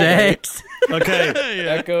gay sex. Okay.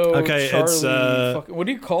 Echo. Okay. Charlie, It's what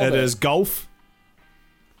do you call that? It is golf.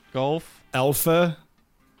 Alpha.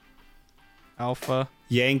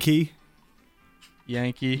 Yankee.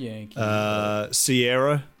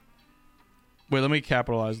 Sierra. Wait, let me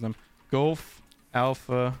capitalize them. Golf.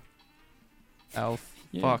 Alpha.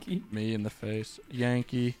 Fuck me in the face.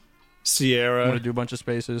 Yankee. Sierra. I'm gonna do a bunch of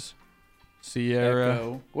spaces. Sierra.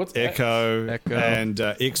 Echo. What's Echo. And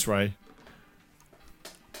X-ray.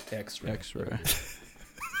 X-ray. X-ray.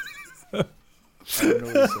 I don't know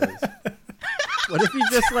what he says. What if he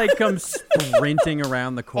just like comes sprinting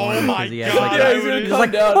around the corner? Oh my because he has, God. like, Yeah, he's gonna come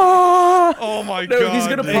like, down. Oh my No, god. he's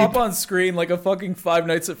gonna pop on screen like a fucking Five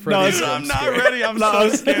Nights at Freddy's. I'm not ready. I'm so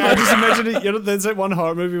scared. I just imagine it. You know, there's that one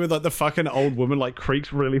horror movie with like the fucking old woman like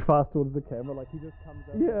creaks really fast towards the camera, like he just comes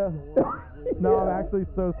out. Yeah. No, I'm actually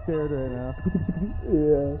so scared right now.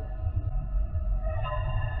 Yeah.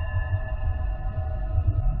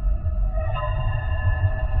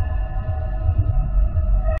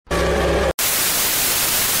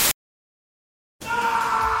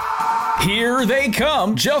 Here they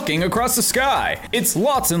come, joking across the sky. It's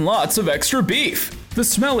lots and lots of extra beef. The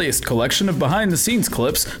smelliest collection of behind-the-scenes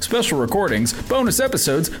clips, special recordings, bonus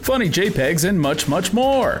episodes, funny JPEGs, and much, much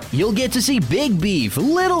more. You'll get to see big beef,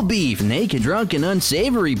 little beef, naked, drunk, and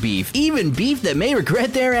unsavory beef, even beef that may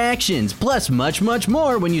regret their actions, plus much, much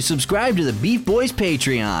more when you subscribe to the Beef Boys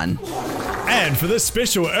Patreon. And for this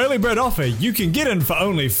special early bird offer, you can get in for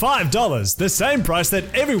only $5, the same price that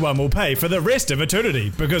everyone will pay for the rest of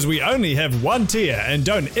eternity, because we only have one tier and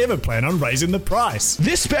don't ever plan on raising the price.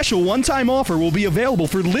 This special one-time offer will be available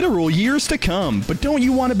for literal years to come. But don't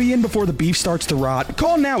you want to be in before the beef starts to rot?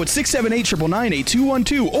 Call now at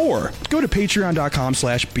 678-999-8212 or go to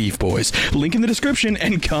patreon.com/beefboys. Link in the description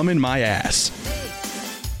and come in my ass.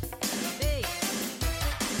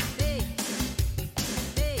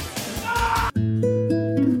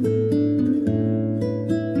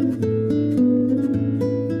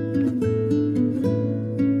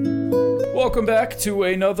 Welcome back to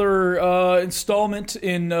another installment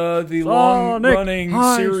in the long-running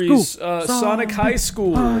series Sonic High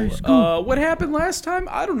School. What happened last time?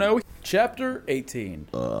 I don't know. Chapter 18.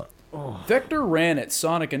 Vector ran at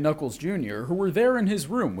Sonic and Knuckles Jr., who were there in his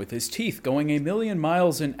room with his teeth going 1,000,000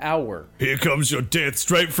 miles an hour. Here comes your death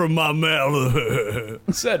straight from my mouth,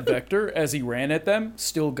 said Vector as he ran at them,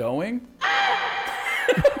 still going.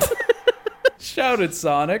 Shouted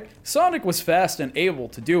Sonic. Sonic was fast and able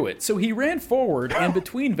to do it, so he ran forward and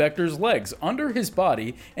between Vector's legs under his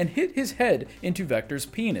body and hit his head into Vector's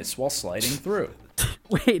penis while sliding through.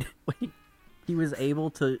 Wait. He was able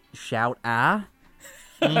to shout ah?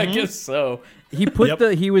 Mm-hmm. I guess so. He put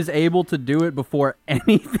he was able to do it before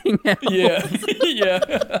anything else. Yeah.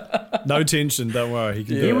 No tension. Don't worry. He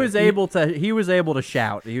can. He was able to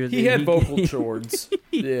shout. He had vocal cords.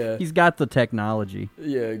 Yeah. He's got the technology.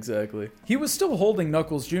 Yeah, exactly. He was still holding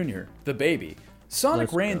Knuckles Jr., the baby.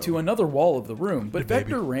 Sonic ran to another wall of the room, but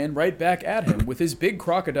Vector ran right back at him with his big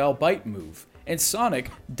crocodile bite move. And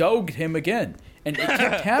Sonic dogged him again. And it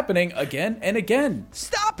kept happening again and again.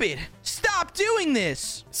 Stop it! Stop doing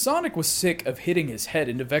this! Sonic was sick of hitting his head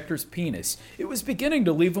into Vector's penis. It was beginning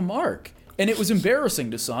to leave a mark. And it was embarrassing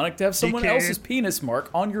to Sonic to have someone else's penis mark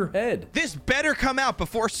on your head. This better come out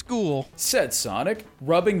before school, said Sonic,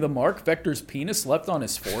 rubbing the mark Vector's penis left on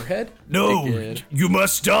his forehead. No, you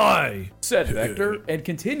must die, said Vector, and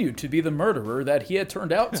continued to be the murderer that he had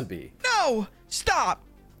turned out to be. No! Stop!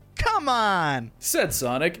 Come on! Said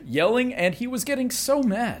Sonic, yelling, and he was getting so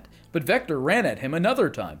mad. But Vector ran at him another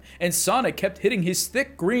time, and Sonic kept hitting his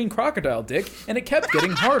thick green crocodile dick, and it kept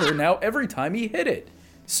getting harder now every time he hit it.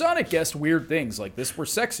 Sonic guessed weird things like this were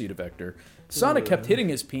sexy to Vector. Sonic kept hitting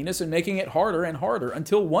his penis and making it harder and harder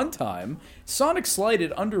until one time, Sonic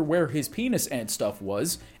slided under where his penis and stuff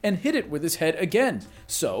was and hit it with his head again.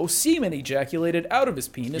 So, semen ejaculated out of his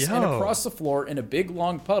penis and across the floor in a big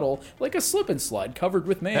long puddle like a slip and slide covered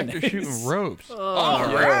with mayonnaise. Vector shooting ropes.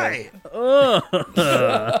 All right.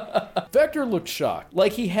 Vector looked shocked,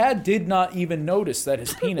 like he did not even notice that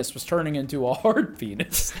his penis was turning into a hard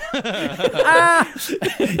penis.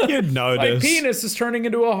 You'd notice. My penis is turning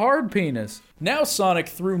into a hard penis. Now Sonic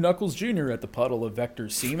threw Knuckles Jr. at the puddle of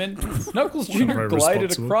Vector's semen. Knuckles Jr.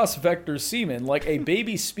 glided across Vector's semen like a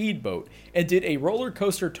baby speedboat and did a roller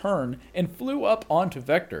coaster turn and flew up onto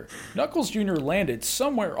Vector. Knuckles Jr. landed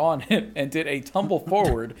somewhere on him and did a tumble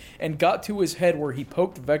forward and got to his head where he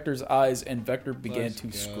poked Vector's eyes and Vector began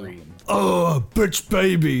to scream. Oh, bitch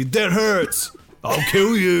baby, that hurts. I'll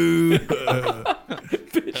kill you.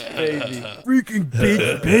 Bitch baby. Freaking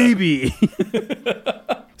bitch baby.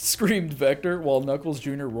 Screamed Vector while Knuckles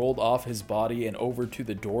Jr. rolled off his body and over to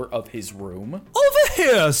the door of his room. Over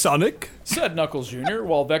here, Sonic, said Knuckles Jr.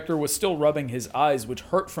 while Vector was still rubbing his eyes, which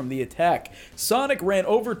hurt from the attack. Sonic ran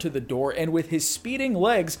over to the door and with his speeding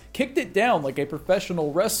legs kicked it down like a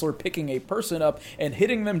professional wrestler picking a person up and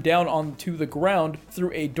hitting them down onto the ground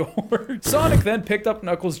through a door. Sonic then picked up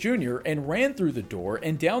Knuckles Jr. and ran through the door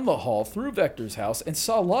and down the hall through Vector's house and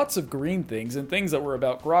saw lots of green things and things that were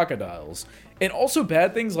about crocodiles. And also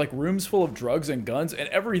bad things like rooms full of drugs and guns and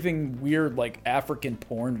everything weird like African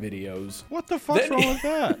porn videos. What the fuck's wrong with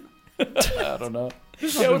that? I don't know.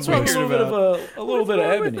 Yeah, what's wrong with a little bit of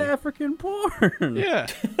ebony? With African porn? Yeah.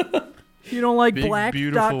 You don't like Big,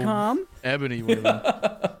 black.com? Ebony women.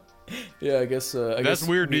 Yeah, I guess that's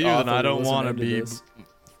weird to you, then I don't want to be...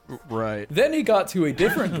 Right. Then he got to a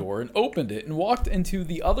different door and opened it and walked into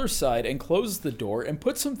the other side and closed the door and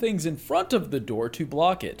put some things in front of the door to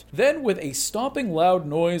block it. Then with a stomping loud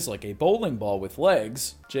noise like a bowling ball with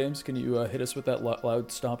legs... James, can you hit us with that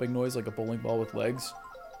loud stomping noise like a bowling ball with legs?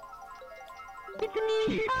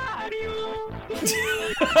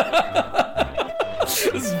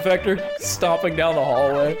 This is Vector stomping down the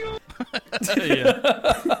hallway. Yeah.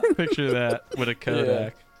 Picture that with a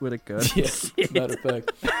Kodak. Yeah. With a Kodak. Yes, matter of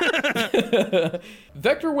fact.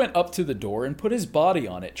 Vector went up to the door and put his body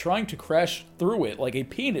on it, trying to crash through it like a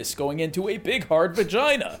penis going into a big hard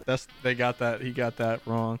vagina. He got that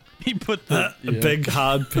wrong. He put the big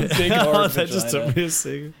hard big hard that vagina. just took me a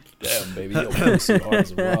second. Damn, baby, you'll pussy hard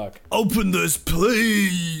as a rock. Open this,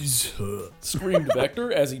 please. Screamed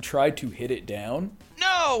Vector as he tried to hit it down.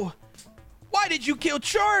 No! Why did you kill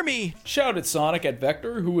Charmy? Shouted Sonic at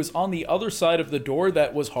Vector, who was on the other side of the door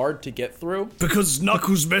that was hard to get through. Because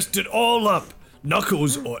Knuckles messed it all up.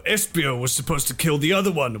 Knuckles, or Espio, was supposed to kill the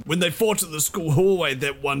other one when they fought in the school hallway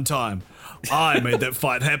that one time. I made that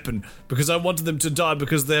fight happen because I wanted them to die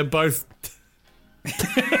because they're both...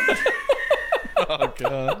 Oh,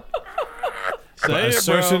 God. A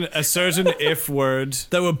certain F word.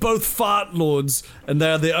 They were both fart lords, and they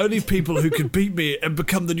are the only people who could beat me and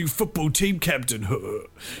become the new football team captain.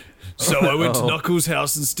 So I went to Knuckles'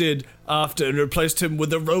 house instead after and replaced him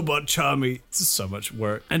with a robot Charmy. It's so much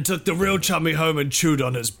work. And took the real Charmy home and chewed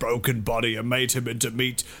on his broken body and made him into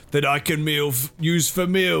meat that I can use for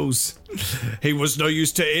meals. He was no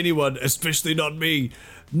use to anyone, especially not me.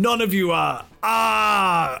 None of you are.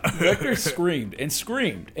 Vector screamed and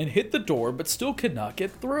hit the door, but still could not get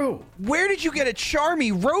through. Where did you get a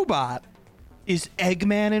Charmy robot? Is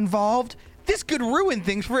Eggman involved? This could ruin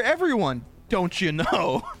things for everyone, don't you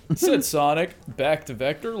know? Said Sonic, back to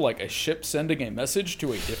Vector like a ship sending a message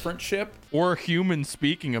to a different ship. Or a human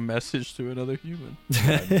speaking a message to another human.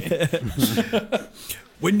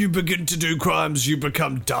 When you begin to do crimes, you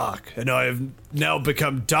become dark, and I have now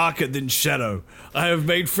become darker than Shadow. I have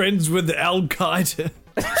made friends with Al Qaeda,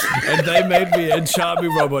 and they made me a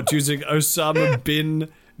charming robot using Osama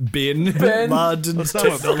bin Laden's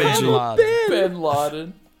technology. Bin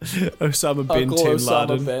Laden. Osama bin Uncle Tin Osama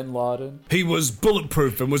Laden. bin Laden. He was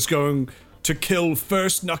bulletproof and was going to kill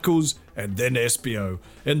first Knuckles and then Espio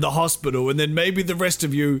in the hospital, and then maybe the rest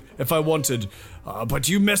of you if I wanted. But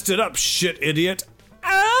you messed it up, shit idiot.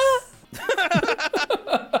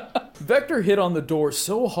 Vector hit on the door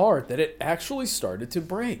so hard that it actually started to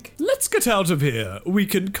break. Let's get out of here. We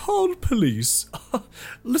can call police.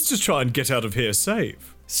 Let's just try and get out of here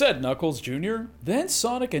safe, said Knuckles Jr. Then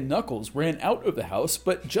Sonic and Knuckles ran out of the house,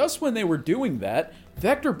 but just when they were doing that,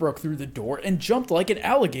 Vector broke through the door and jumped like an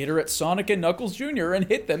alligator at Sonic and Knuckles Jr. and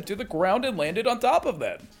hit them to the ground and landed on top of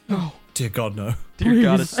them. Oh, dear God, no. Dear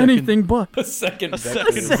God, anything but. A second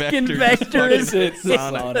Vector is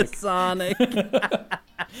Sonic.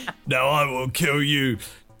 Now I will kill you,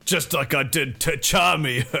 just like I did to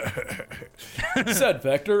Charmy, said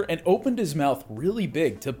Vector, and opened his mouth really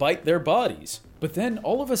big to bite their bodies. But then,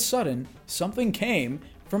 all of a sudden, something came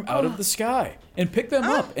from out of the sky and picked them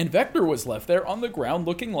up, and Vector was left there on the ground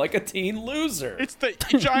looking like a teen loser. It's the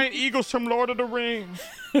giant eagles from Lord of the Rings.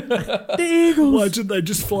 The eagles. Why didn't they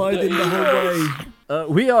just fly in the whole way?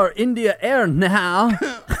 We are in the air now.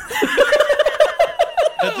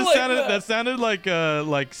 That sounded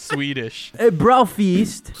like Swedish. A bra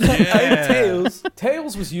feast. Yeah.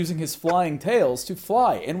 Tails was using his flying tails to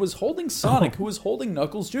fly and was holding Sonic, who was holding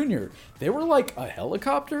Knuckles Jr. They were like a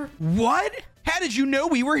helicopter. What? How did you know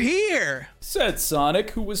we were here? Said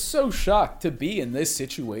Sonic, who was so shocked to be in this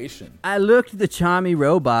situation. I looked at the Charmy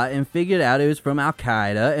robot and figured out it was from Al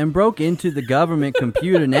Qaeda and broke into the government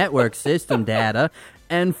computer network system data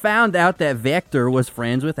and found out that Vector was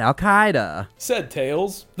friends with Al Qaeda. Said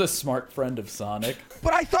Tails, the smart friend of Sonic.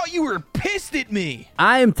 But I thought you were pissed at me.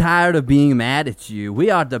 I am tired of being mad at you.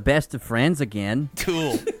 We are the best of friends again.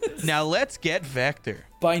 Cool. Now let's get Vector.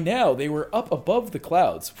 By now, they were up above the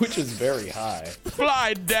clouds, which is very high.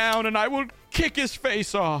 Fly down and I will kick his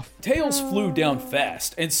face off. Tails flew down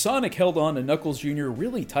fast, and Sonic held on to Knuckles Jr.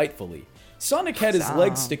 really tightfully. Sonic had his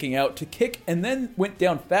legs sticking out to kick and then went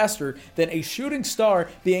down faster than a shooting star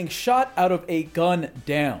being shot out of a gun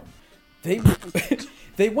down. They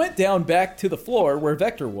went down back to the floor where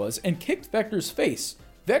Vector was and kicked Vector's face.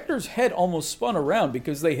 Vector's head almost spun around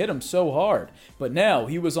because they hit him so hard, but now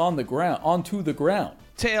he was onto the ground.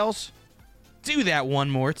 Tails, do that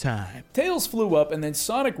one more time. Tails flew up and then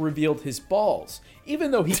Sonic revealed his balls.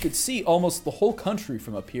 Even though he could see almost the whole country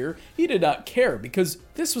from up here, he did not care because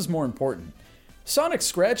this was more important. Sonic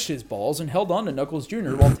scratched his balls and held on to Knuckles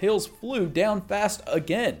Jr. while Tails flew down fast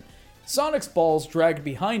again. Sonic's balls dragged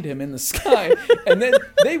behind him in the sky, and then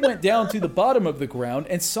they went down to the bottom of the ground,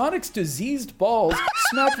 and Sonic's diseased balls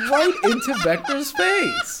smacked right into Vector's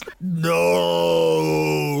face. No!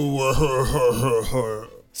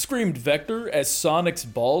 Screamed Vector as Sonic's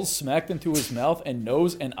balls smacked into his mouth and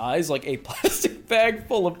nose and eyes like a plastic bag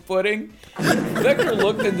full of pudding. Vector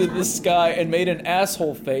looked into the sky and made an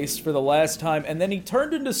asshole face for the last time, and then he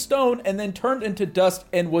turned into stone and then turned into dust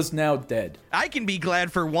and was now dead. I can be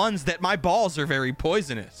glad for once that my balls are very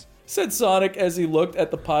poisonous, said Sonic as he looked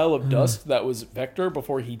at the pile of dust that was Vector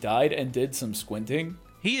before he died and did some squinting.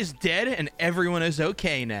 He is dead and everyone is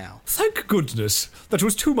okay now. Thank goodness. That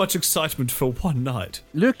was too much excitement for one night.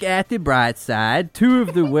 Look at the bright side. Two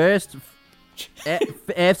of the worst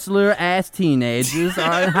F-slur-ass teenagers in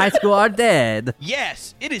high school are dead.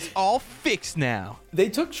 Yes, it is all fixed now. They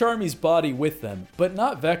took Charmy's body with them, but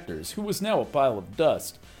not Vector's, who was now a pile of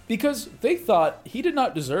dust, because they thought he did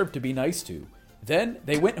not deserve to be nice to. Then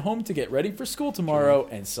they went home to get ready for school tomorrow,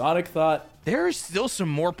 and Sonic thought, there are still some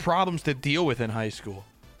more problems to deal with in high school.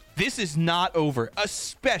 This is not over,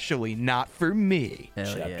 especially not for me.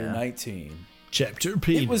 Hell Chapter 19. Chapter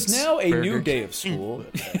penis. It was now a new day of school.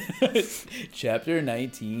 Chapter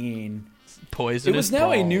 19. Poisonous It was now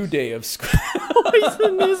balls. a new day of school.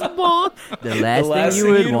 Poisonous balls. The last thing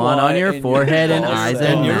you would want on your forehead and eyes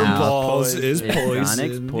and your mouth. balls is poison.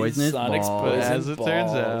 Sonic's poisonous Sonic's balls. poison As it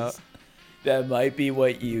turns out. That might be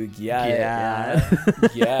what you get.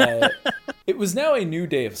 Yeah. It was now a new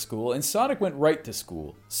day of school, and Sonic went right to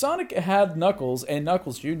school. Sonic had Knuckles and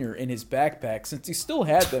Knuckles Jr. in his backpack since he still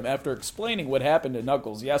had them after explaining what happened to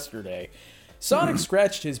Knuckles yesterday. Sonic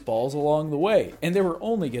scratched his balls along the way, and they were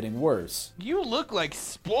only getting worse. You look like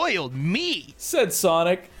spoiled meat, said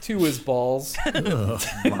Sonic to his balls.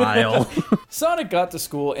 Vile. Sonic got to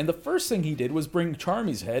school, and the first thing he did was bring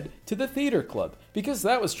Charmy's head to the theater club, because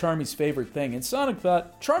that was Charmy's favorite thing, and Sonic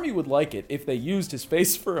thought Charmy would like it if they used his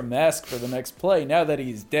face for a mask for the next play, now that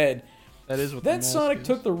he's dead. That is what Then Sonic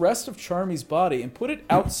took the rest of Charmy's body and put it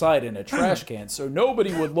outside in a trash can so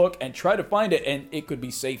nobody would look and try to find it and it could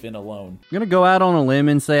be safe and alone. I'm going to go out on a limb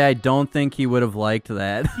and say I don't think he would have liked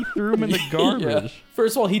that. He threw him in the garbage. Yeah.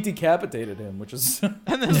 First of all, he decapitated him, which is... and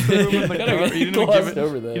then threw him in the garbage. He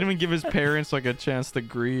didn't even give his parents like a chance to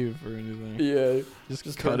grieve or anything. Yeah.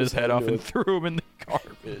 Just cut his head off and threw him in the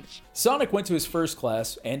garbage. Sonic went to his first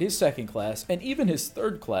class and his second class and even his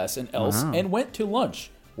third class in Else and went to lunch.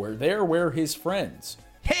 Where there were his friends.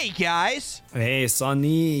 Hey, guys! Hey,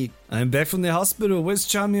 Sonic. I'm back from the hospital. Where's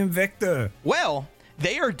Charmy and Vector? Well,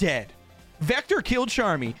 they are dead. Vector killed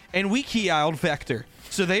Charmy, and we key-eyed Vector.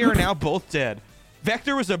 So they are now both dead.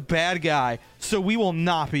 Vector was a bad guy, so we will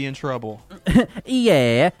not be in trouble.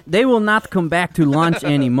 Yeah, they will not come back to lunch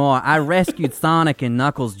anymore. I rescued Sonic and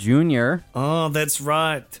Knuckles Jr. Oh, that's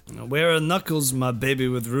right. Where are Knuckles, my baby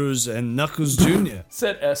with Rouge, and Knuckles Jr.?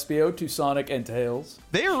 Said Espio to Sonic and Tails.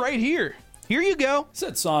 They are right here. Here you go.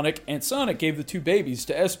 Said Sonic, and Sonic gave the two babies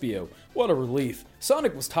to Espio. What a relief.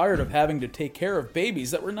 Sonic was tired of having to take care of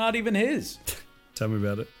babies that were not even his. Tell me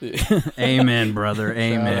about it. Amen, brother.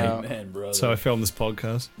 Amen. Amen, brother. So I filmed this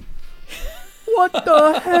podcast. What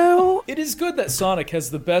the hell? It is good that Sonic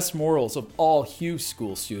has the best morals of all Hugh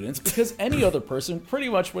School students because any other person pretty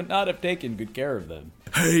much would not have taken good care of them.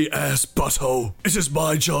 Hey, ass butthole. It is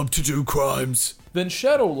my job to do crimes. Then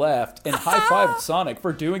Shadow laughed and high-fived Sonic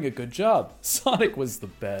for doing a good job. Sonic was the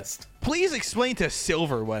best. Please explain to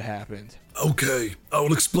Silver what happened. Okay, I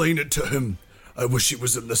will explain it to him. I wish he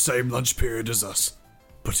was in the same lunch period as us,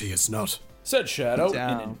 but he is not. Said Shadow in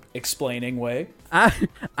an explaining way.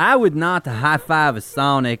 I would not high-five a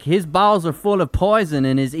Sonic. His balls are full of poison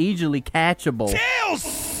and is easily catchable.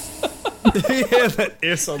 Tails! Yeah, that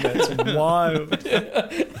S on that's wild.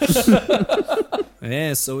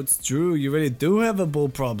 Yeah, so it's true. You really do have a ball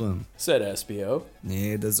problem. Said Espio.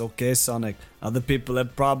 Yeah, that's okay, Sonic. Other people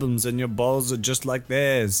have problems and your balls are just like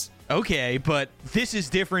theirs. Okay, but this is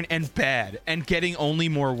different and bad and getting only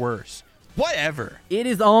more worse. Whatever. It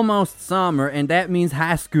is almost summer, and that means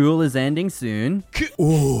high school is ending soon.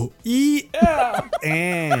 Oh, yeah.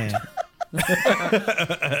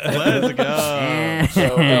 Let's go.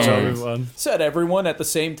 So, said everyone at the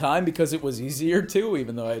same time because it was easier too,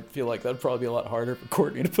 even though I feel like that'd probably be a lot harder for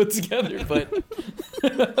Courtney to put together. But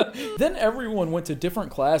then everyone went to different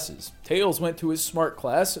classes. Tails went to his smart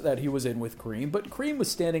class that he was in with Cream, but Cream was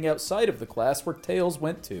standing outside of the class where Tails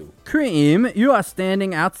went to. Cream, you are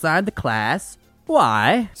standing outside the class.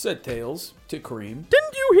 Why? Said Tails to Cream.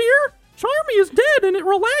 Didn't you hear? Charmy is dead, and it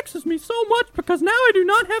relaxes me so much because now I do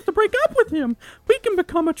not have to break up with him. We can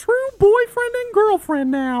become a true boyfriend and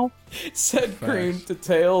girlfriend now. Said Cream to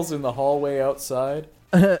Tails in the hallway outside.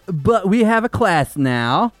 But we have a class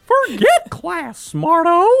now. Forget class,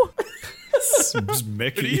 smarto. Mickey.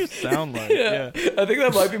 What do you sound like? Yeah. I think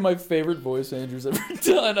that might be my favorite voice Andrew's ever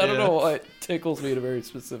done. I don't know why it tickles me in a very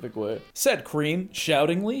specific way. Said Cream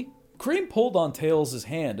shoutingly. Cream pulled on Tails'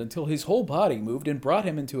 hand until his whole body moved and brought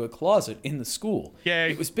him into a closet in the school.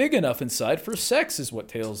 Yay. It was big enough inside for sex, is what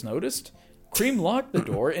Tails noticed. Cream locked the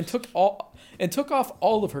door and took off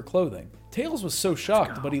all of her clothing. Tails was so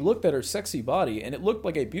shocked, but he looked at her sexy body, and it looked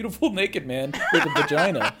like a beautiful naked man with a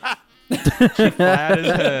vagina. Flat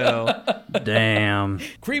as hell. Damn.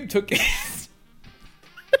 Cream took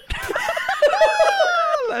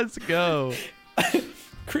Let's go.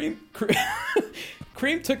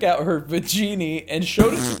 Cream took out her vagina and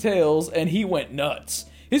showed it to Tails, and he went nuts.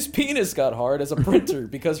 His penis got hard as a printer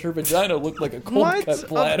because her vagina looked like a cold cut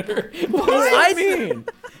bladder. What does that mean?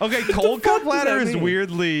 Okay, cold cut bladder is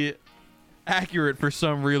weirdly accurate for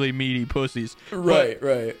some really meaty pussies. Right,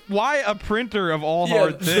 right. Why a printer of all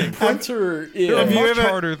hard things? Printer, There are much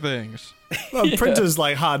harder things. Well, printer's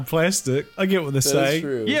like hard plastic. I get what they're saying.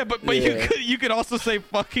 True. Yeah, but you could also say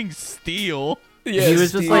fucking steel. Yeah, he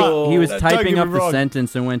was just like he was typing up the wrong.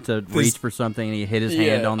 sentence and went to reach for something and he hit his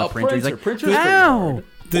hand on the printer. He's like, printer's ow!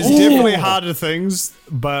 There's definitely harder things,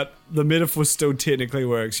 but the metaphor still technically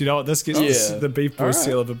works. You know what? This gets the Beef Boys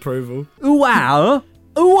seal of approval. Wow!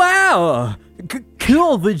 Wow!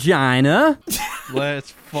 Cool vagina. Let's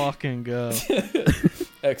fucking go.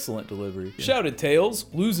 Excellent delivery. Shouted Tails,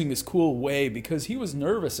 losing his cool way because he was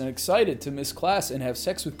nervous and excited to miss class and have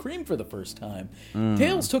sex with Cream for the first time.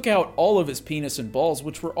 Tails took out all of his penis and balls,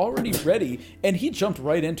 which were already ready, and he jumped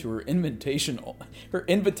right into her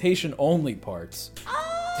invitation-only parts.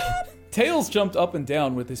 Tails jumped up and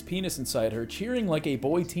down with his penis inside her, cheering like a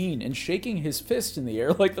boy teen and shaking his fist in the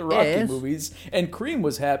air like the Rocky movies, and Cream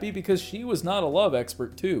was happy because she was not a love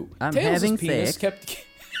expert, too. Having sex.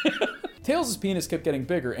 Tails' penis kept getting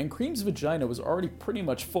bigger, and Cream's vagina was already pretty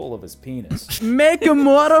much full of his penis. Make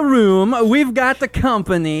more room. We've got the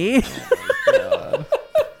company. It's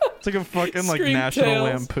like a fucking Scream National Tails.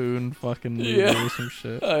 Lampoon fucking movie or some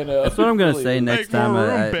shit. I know. That's what I'm gonna say next time.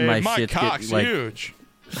 My shit's cock's get, huge.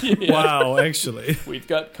 Yeah. Wow, actually. We've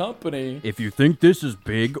got company. If you think this is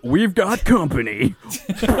big, we've got company.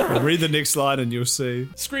 Read the next line and you'll see.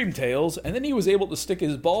 Screamed Tails, and then he was able to stick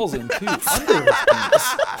his balls in too, under his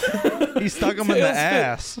penis. He stuck him in the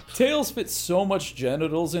ass. Tails fit so much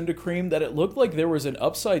genitals into Cream that it looked like there was an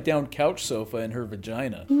upside-down couch sofa in her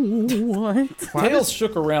vagina. What? Tails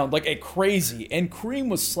shook around like a crazy, and Cream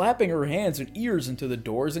was slapping her hands and ears into the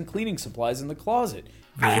doors and cleaning supplies in the closet.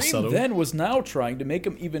 Very Cream subtle. then was now trying to make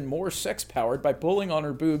him even more sex-powered by pulling on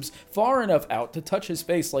her boobs far enough out to touch his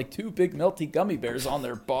face like two big melty gummy bears on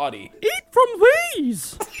their body. Eat from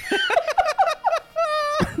these!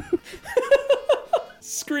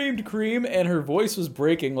 Screamed Cream, and her voice was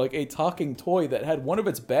breaking like a talking toy that had one of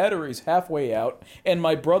its batteries halfway out, and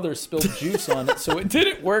my brother spilled juice on it, so it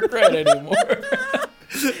didn't work right anymore.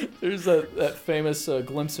 There's that famous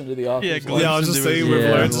glimpse into the office. Yeah, I was just saying we've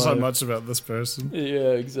learned so much about this person. Yeah,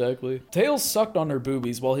 exactly. Tails sucked on her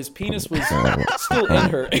boobies while his penis was still in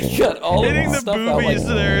her and got all of Hitting the the stuff out. boobies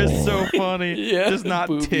Like, there is so funny. Yeah, Just not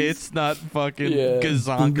boobies. tits, not fucking Yeah.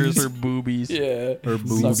 gazonkers or boobies. Yeah, Her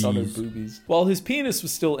sucked on her boobies. boobies. While his penis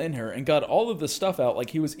was still in her and got all of the stuff out like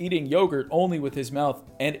he was eating yogurt only with his mouth,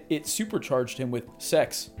 and it supercharged him with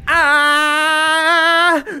sex.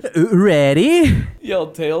 Ready?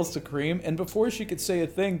 Yelled Tails to Cream, and before she could say a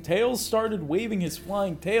thing, Tails started waving his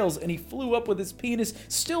flying tails, and he flew up with his penis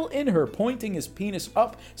still in her, pointing his penis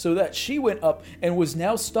up so that she went up and was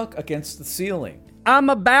now stuck against the ceiling. I'm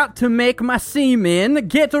about to make my semen.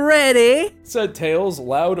 Get ready. Said Tails,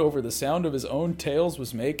 loud over the sound of his own tails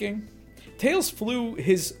was making. Tails flew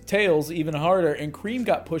his tails even harder, and Cream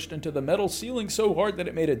got pushed into the metal ceiling so hard that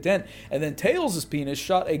it made a dent, and then Tails' penis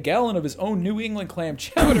shot a gallon of his own New England clam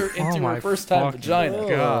chowder into my her first-time fucking vagina.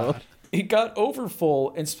 God. He got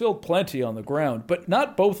overfull and spilled plenty on the ground, but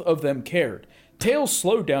not both of them cared. Tails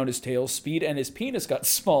slowed down his tail's speed, and his penis got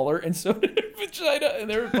smaller, and so did her vagina, and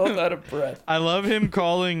they were both out of breath. I love him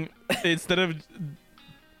calling, instead of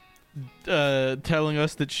telling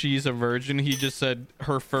us that she's a virgin, he just said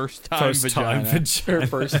her first time vagina. Her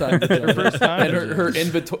first time vagina. Her first time and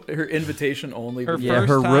her invitation only. vagina.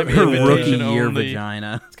 Her rookie year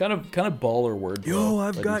vagina. It's kind of baller word. Yo,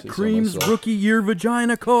 I've got Cream's rookie year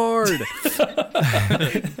vagina card.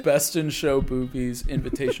 Best in show boobies,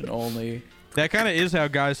 invitation only. That kind of is how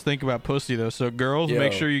guys think about pussy, though. So girls,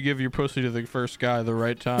 make sure you give your pussy to the first guy the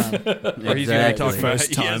right time. Or he's gonna talk about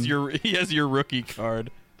he has your rookie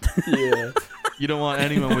card. Yeah. You don't want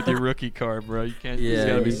anyone with your rookie card, bro. You can't. You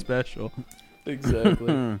gotta be special. Exactly.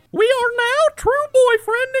 We are now true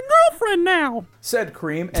boyfriend and girlfriend now. Said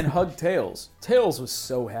Cream and hugged Tails. Tails was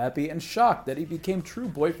so happy and shocked that he became true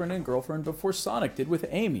boyfriend and girlfriend before Sonic did with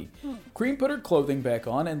Amy. Cream put her clothing back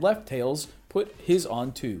on and left Tails put his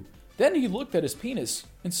on too. Then he looked at his penis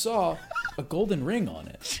and saw a golden ring on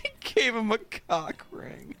it. She gave him a cock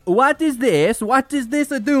ring. What is this? What is this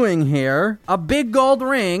doing here? A big gold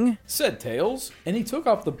ring? Said Tails, and he took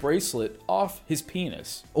off the bracelet off his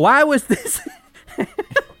penis. Why was this?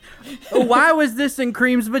 Why was this in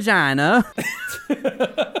Cream's vagina?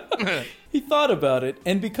 He thought about it,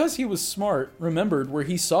 and because he was smart, remembered where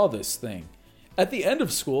he saw this thing. At the end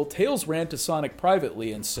of school, Tails ran to Sonic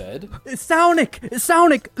privately and said, Sonic,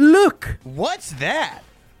 look! What's that?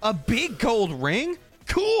 A big gold ring?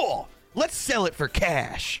 Cool! Let's sell it for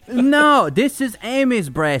cash. No, this is Amy's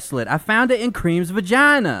bracelet. I found it in Cream's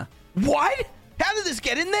vagina. What? How did this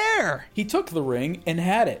get in there? He took the ring and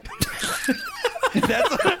had it.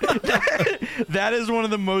 That is one of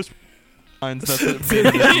the most lines that's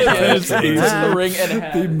the ring and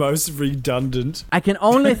had the most redundant. I can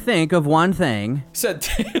only think of one thing. Said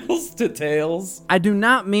Tails to Tails. I do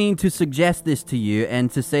not mean to suggest this to you and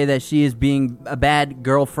to say that she is being a bad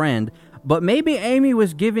girlfriend, but maybe Amy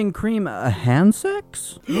was giving Cream a hand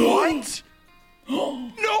sex? What?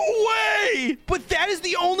 No way! But that is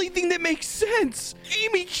the only thing that makes sense.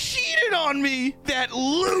 Amy cheated on me. That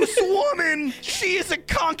loose woman. She is a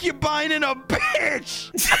concubine and a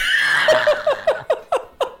bitch.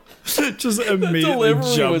 Just immediately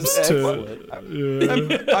jumps to.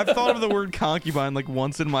 Yeah. I've thought of the word concubine like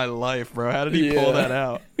once in my life, bro. How did he pull that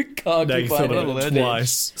out? Concubine and a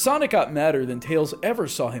twice. Sonic got madder than Tails ever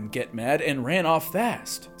saw him get mad and ran off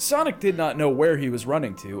fast. Sonic did not know where he was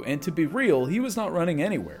running to, and to be real, he was not running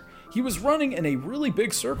anywhere. He was running in a really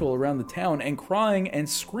big circle around the town and crying and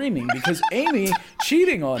screaming because Amy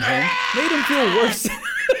cheating on him made him feel worse.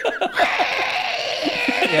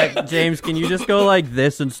 Yeah, James, can you just go like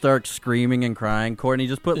this and start screaming and crying? Courtney,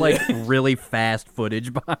 just put like really fast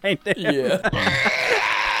footage behind it. Yeah.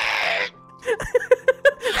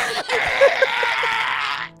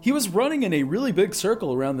 He was running in a really big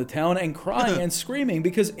circle around the town and crying and screaming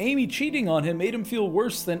because Amy cheating on him made him feel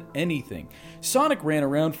worse than anything. Sonic ran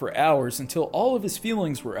around for hours until all of his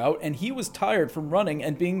feelings were out and he was tired from running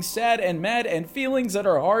and being sad and mad and feelings that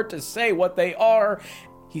are hard to say what they are.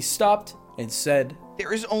 He stopped and said,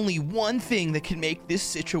 "There is only one thing that can make this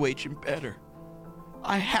situation better.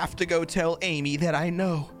 I have to go tell Amy that I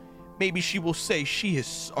know. Maybe she will say she is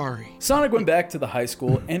sorry." Sonic went back to the high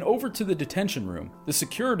school and over to the detention room. The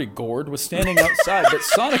security guard was standing outside, but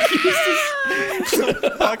Sonic used his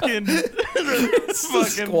fucking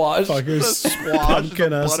squash.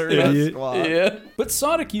 Pumpkin ass idiot. Yeah. But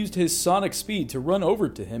Sonic used his Sonic speed to run over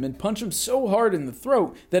to him and punch him so hard in the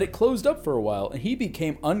throat that it closed up for a while and he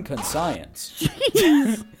became unconscious.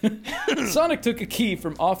 Sonic took a key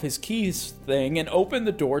from off his keys thing and opened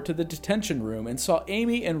the door to the detention room and saw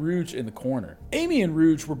Amy and Rouge in the corner. Amy and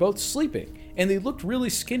Rouge were both sleeping, and they looked really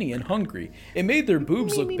skinny and hungry. It made their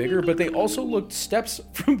boobs look bigger, but they also looked steps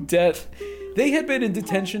from death. They had been in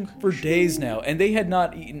detention for days now, and they had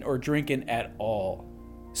not eaten or drinking at all.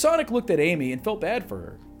 Sonic looked at Amy and felt bad for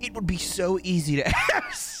her. It would be so easy to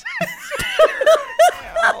have sex.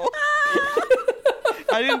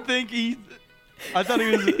 I didn't think I thought he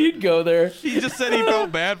was. He'd go there. He just said he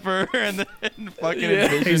felt bad for her and then fucking.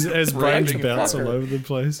 His brain's bounce all over the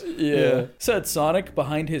place. Yeah. Said Sonic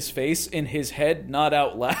behind his face, in his head, not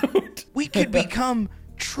out loud. We could become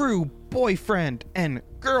true boyfriend and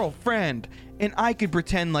girlfriend, and I could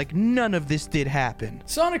pretend like none of this did happen.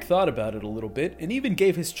 Sonic thought about it a little bit and even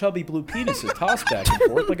gave his chubby blue penis a toss back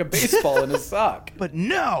and forth like a baseball in his sock. But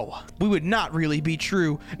no, we would not really be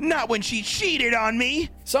true. Not when she cheated on me.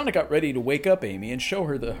 Sonic got ready to wake up Amy and show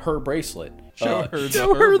her her bracelet. Show her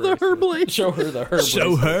the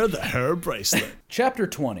her bracelet. Chapter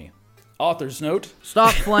 20. Author's note.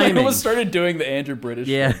 Stop flaming. I almost started doing the Andrew British.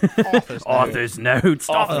 Yeah. Author's note.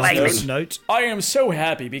 Stop flaming. Note. I am so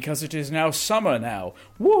happy because it is now summer now.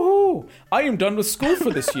 Woohoo! I am done with school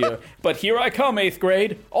for this year, but here I come, 8th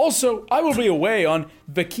grade. Also, I will be away on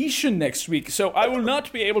vacation next week, so I will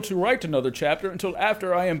not be able to write another chapter until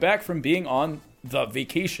after I am back from being on the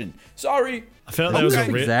vacation. Sorry. I felt that was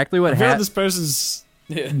exactly what happened. I felt this person's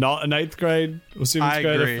not an 8th grade or 7th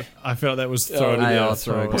grade. Agree. I felt that was thrown.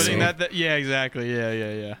 Putting that. Yeah, exactly.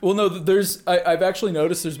 Yeah. Well, no, I've actually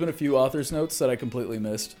noticed there's been a few author's notes that I completely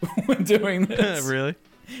missed when doing this. Really?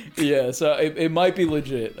 Yeah, so it might be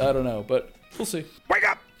legit. I don't know, but we'll see. Wake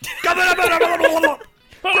up!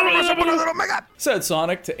 Said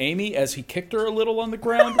Sonic to Amy as he kicked her a little on the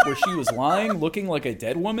ground where she was lying looking like a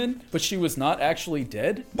dead woman, but she was not actually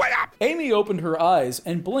dead. Wake up! Amy opened her eyes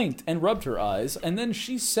and blinked and rubbed her eyes, and then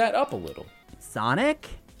she sat up a little. Sonic?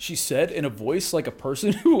 She said in a voice like a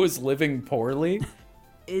person who was living poorly.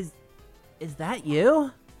 Is that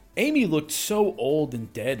you? Amy looked so old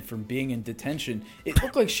and dead from being in detention. It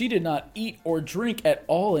looked like she did not eat or drink at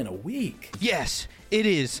all in a week. Yes, it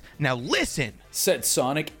is. Now listen, said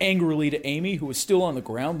Sonic angrily to Amy, who was still on the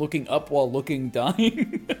ground looking up while looking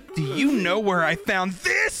dying. Do you know where I found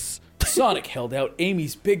this? Sonic held out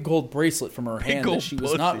Amy's big gold bracelet from her hand that she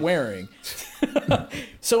was not wearing.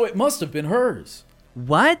 So it must have been hers.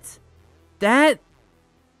 What? That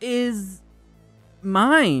is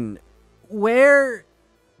mine. Where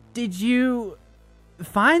did you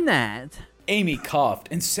find that? Amy coughed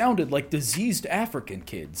and sounded like diseased African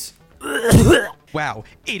kids. Wow,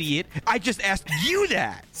 idiot. I just asked you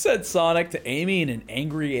that, said Sonic to Amy in an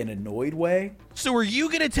angry and annoyed way. So are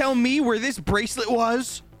you gonna tell me where this bracelet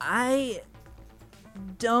was? I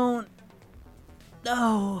don't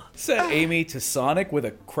know, said Amy to Sonic with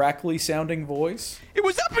a crackly sounding voice. It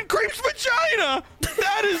was up in Creep's vagina!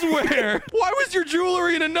 That is where! Why was your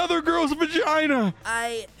jewelry in another girl's vagina?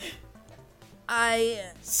 I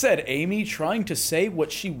said Amy, trying to say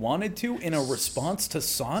what she wanted to in a response to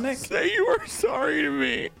Sonic. Say you were sorry to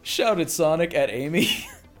me, shouted Sonic at Amy.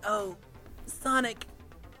 Oh, Sonic,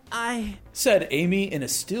 said Amy in a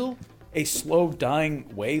slow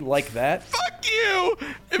dying way like that. Fuck you!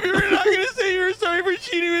 If you're not gonna say you were sorry for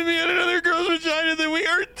cheating with me on another girl's vagina, then we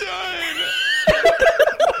are done!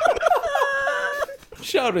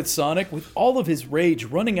 Shouted Sonic with all of his rage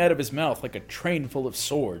running out of his mouth like a train full of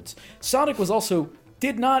swords. Sonic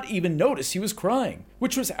did not even notice he was crying,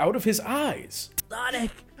 which was out of his eyes.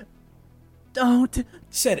 Sonic, don't,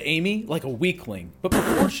 said Amy like a weakling. But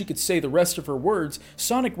before she could say the rest of her words,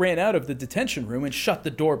 Sonic ran out of the detention room and shut the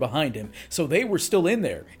door behind him, so they were still in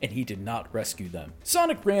there, and he did not rescue them.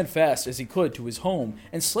 Sonic ran fast as he could to his home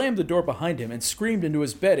and slammed the door behind him and screamed into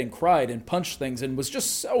his bed and cried and punched things and was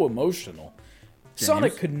just so emotional. James?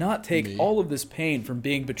 Sonic could not take all of this pain from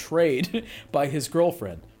being betrayed by his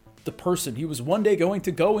girlfriend, the person he was one day going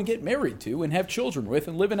to go and get married to and have children with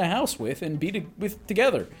and live in a house with and be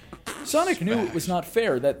together. Sonic knew it was not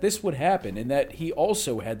fair that this would happen and that he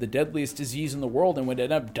also had the deadliest disease in the world and would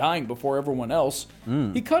end up dying before everyone else.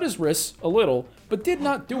 He cut his wrists a little, but did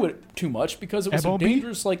not do it too much because it was so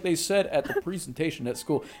dangerous, like they said at the presentation at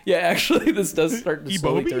school. Yeah, actually, this does start to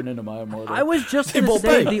slowly turn into my immortal. I was just going to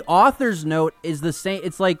say, the author's note is the same.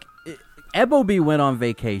 It's like Ebobi went on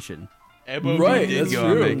vacation. Ebobi did go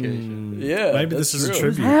on vacation. Yeah, maybe this is a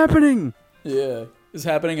tribute. What's happening? Yeah. It's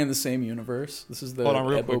happening in the same universe. This is the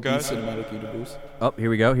Ebobi cinematic universe. Oh, here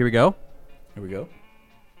we go. Here we go. Here we go.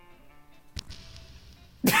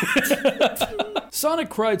 Sonic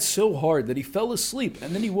cried so hard that he fell asleep,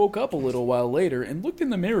 and then he woke up a little while later and looked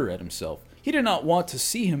in the mirror at himself. He did not want to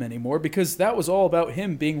see him anymore because that was all about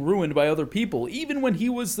him being ruined by other people, even when he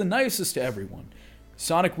was the nicest to everyone.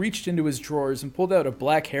 Sonic reached into his drawers and pulled out a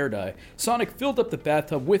black hair dye. Sonic filled up the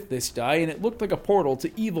bathtub with this dye, and it looked like a portal to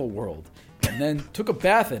Evil World, and then took a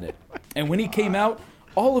bath in it. And when he came out,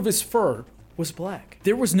 all of his fur was black.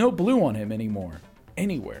 There was no blue on him anymore,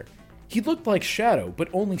 anywhere. He looked like Shadow, but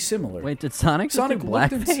only similar. Wait, did Sonic do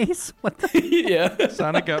blackface? What the? Yeah.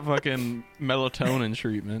 Sonic got fucking melatonin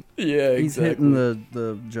treatment. Yeah, exactly. He's hitting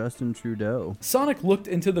the Justin Trudeau. Sonic looked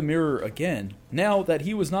into the mirror again, now that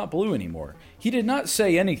he was not blue anymore. He did not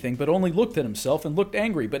say anything, but only looked at himself and looked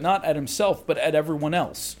angry, but not at himself, but at everyone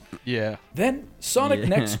else. Yeah. Then Sonic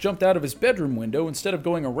next jumped out of his bedroom window instead of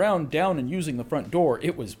going around, down, and using the front door.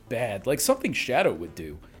 It was bad, like something Shadow would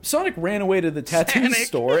do. Sonic ran away to the tattoo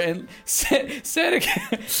store and Sonic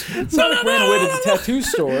ran away to the tattoo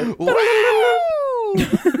store.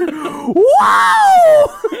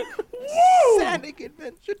 Wow! Sonic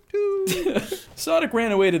Adventure 2. Sonic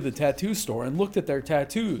ran away to the tattoo store and looked at their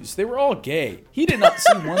tattoos. They were all gay. He did not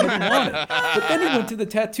see one that he wanted. But then he went to the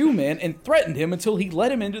tattoo man and threatened him until he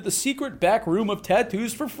let him into the secret back room of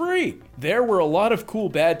tattoos for free. There were a lot of cool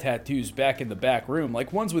bad tattoos back in the back room,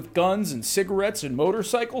 like ones with guns and cigarettes and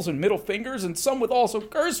motorcycles and middle fingers, and some with also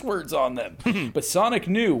curse words on them. But Sonic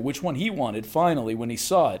knew which one he wanted finally when he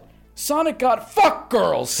saw it. Sonic got "fuck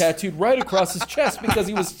girls" tattooed right across his chest because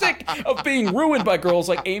he was sick of being ruined by girls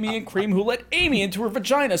like Amy and Cream who let Amy into her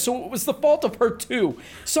vagina, so it was the fault of her too.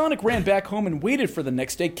 Sonic ran back home and waited for the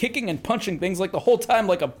next day, kicking and punching things like the whole time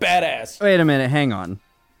like a badass. Wait a minute, hang on.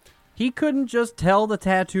 He couldn't just tell the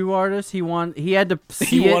tattoo artist he had to see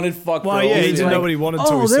he wanted "fuck girls." Well, yeah, he didn't know what he wanted to.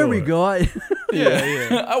 Oh, there we go.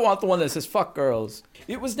 Yeah. I want the one that says "fuck girls."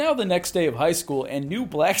 It was now the next day of high school, and new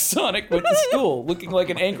Black Sonic went to school, looking like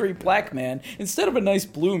an angry black man instead of a nice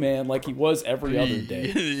blue man like he was every other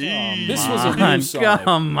day. This was a new Sonic.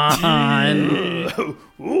 Come on.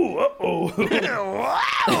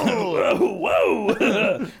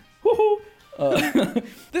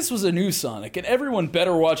 This was a new Sonic, and everyone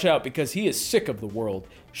better watch out because he is sick of the world.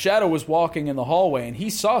 Shadow was walking in the hallway, and he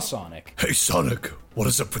saw Sonic. Hey, Sonic, what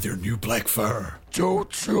is up with your new black fur? Don't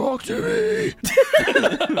talk to me,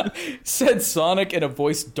 said Sonic in a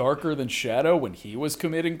voice darker than Shadow. When he was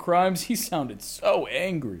committing crimes, he sounded so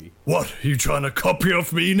angry. What, are you trying to copy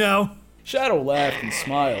off me now? Shadow laughed and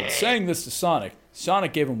smiled, saying this to Sonic.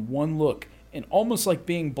 Sonic gave him one look, and almost like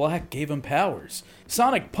being black gave him powers.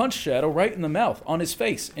 Sonic punched Shadow right in the mouth, on his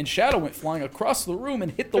face, and Shadow went flying across the room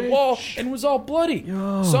and hit the wall and was all bloody.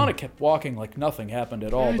 Sonic kept walking like nothing happened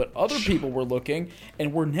at all, but other people were looking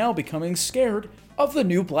and were now becoming scared of the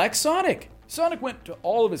new Black Sonic. Sonic went to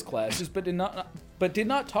all of his classes, but did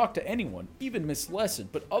not talk to anyone, even Miss Lesson,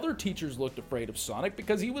 but other teachers looked afraid of Sonic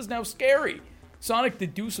because he was now scary. Sonic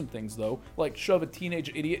did do some things, though, like shove a teenage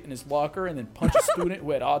idiot in his locker and then punch a student who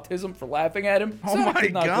had autism for laughing at him. Oh Sonic my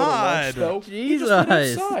did not God. go to lunch, though. Jesus. He just went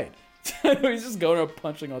outside. He's just going up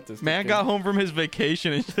punching autistic. Man got home from his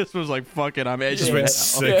vacation and just was like, "Fuck it, I'm edgy." Just went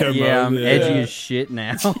sicko mode. I'm edgy as shit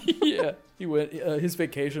now. Yeah, he went. His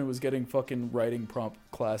vacation was getting fucking writing prompt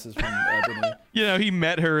classes from Ebony. You know, he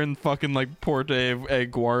met her in fucking like Porta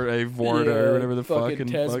Vuorta or whatever the fucking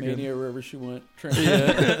Tasmania, wherever she went.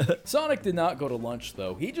 Sonic did not go to lunch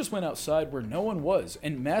though. He just went outside where no one was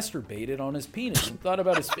and masturbated on his penis and thought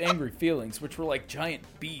about his angry feelings, which were like giant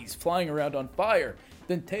bees flying around on fire.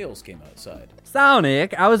 Then Tails came outside.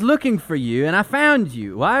 Sonic, I was looking for you and I found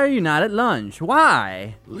you. Why are you not at lunch?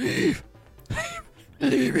 Why? Leave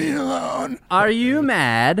me alone. Are you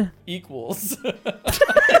mad? Equals.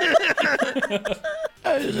 I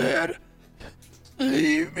said,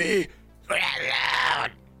 leave me alone.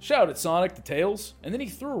 Shouted Sonic to Tails, and then he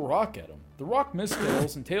threw a rock at him. The rock missed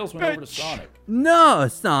Tails, and Tails went over to Sonic. No,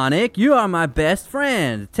 Sonic, you are my best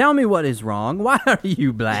friend. Tell me what is wrong. Why are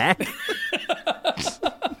you black?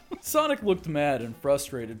 Sonic looked mad and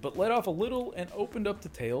frustrated, but let off a little and opened up to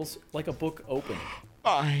Tails like a book opening.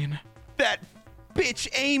 Fine. That bitch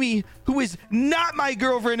Amy, who is not my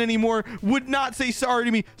girlfriend anymore, would not say sorry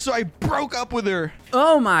to me, so I broke up with her.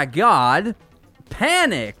 Oh my god.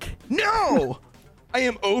 Panic. No! I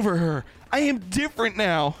am over her. I am different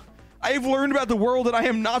now. I have learned about the world that I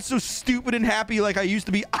am not so stupid and happy like I used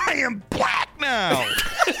to be. I am black now.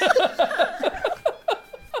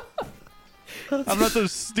 I'm not so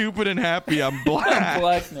stupid and happy. I'm black. I'm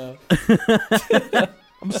black now.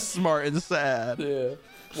 I'm smart and sad. Yeah.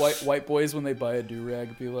 White boys, when they buy a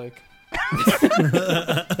do-rag, be like...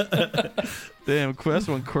 Damn, Quest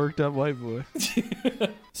one quirked up white boy.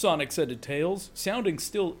 Sonic said to Tails, sounding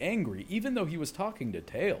still angry, even though he was talking to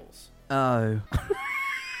Tails. Oh.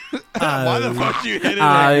 Why the fuck do you hit it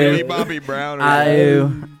like Millie Bobby Brown?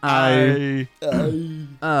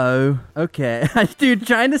 Oh, okay. Dude,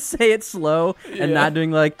 trying to say it slow and not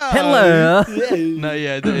doing like, hello. No,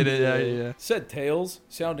 yeah. Said Tails,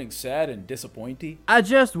 sounding sad and disappointed. I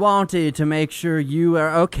just wanted to make sure you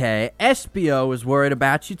are okay. Espio was worried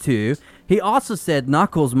about you too. He also said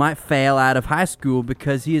Knuckles might fail out of high school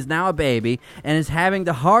because he is now a baby and is having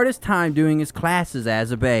the hardest time doing his classes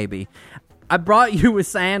as a baby. I brought you a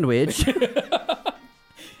sandwich.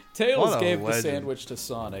 Tails gave the sandwich to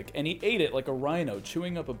Sonic, and he ate it like a rhino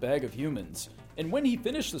chewing up a bag of humans. And when he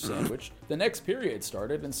finished the sandwich, the next period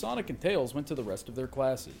started, and Sonic and Tails went to the rest of their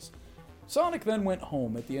classes. Sonic then went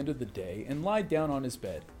home at the end of the day and lied down on his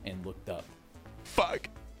bed and looked up. Fuck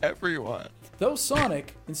everyone. Though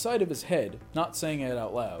Sonic, inside of his head, not saying it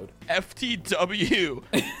out loud, FTW.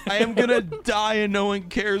 I am gonna die and no one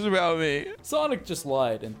cares about me. Sonic just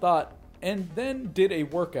lied and thought, and then did a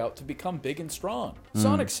workout to become big and strong.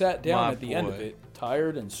 Sonic sat down at the end of it,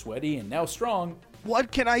 tired and sweaty and now strong.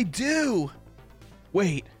 What can I do?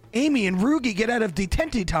 Wait, Amy and Rugi get out of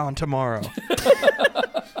Detentiton tomorrow.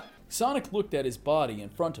 Sonic looked at his body in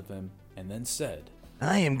front of him and then said,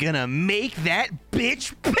 I am gonna make that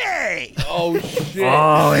bitch pay! Oh, shit.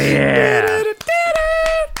 Oh, yeah.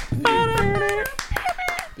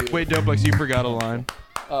 Wait, Doplex, you forgot a line.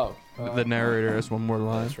 Oh. The narrator has one more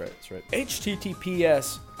line. That's right.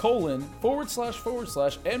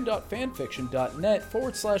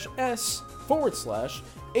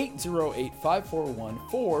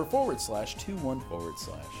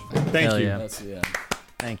 Thank you. Yeah. That's the end.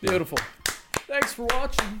 Thank you. Beautiful. Thanks for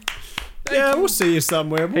watching. We'll see you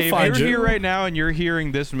somewhere. We'll Hey, find if you. you're here right now and you're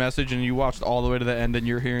hearing this message and you watched all the way to the end and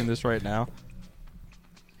you're hearing this right now,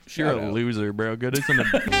 you're a loser, bro. Go to some...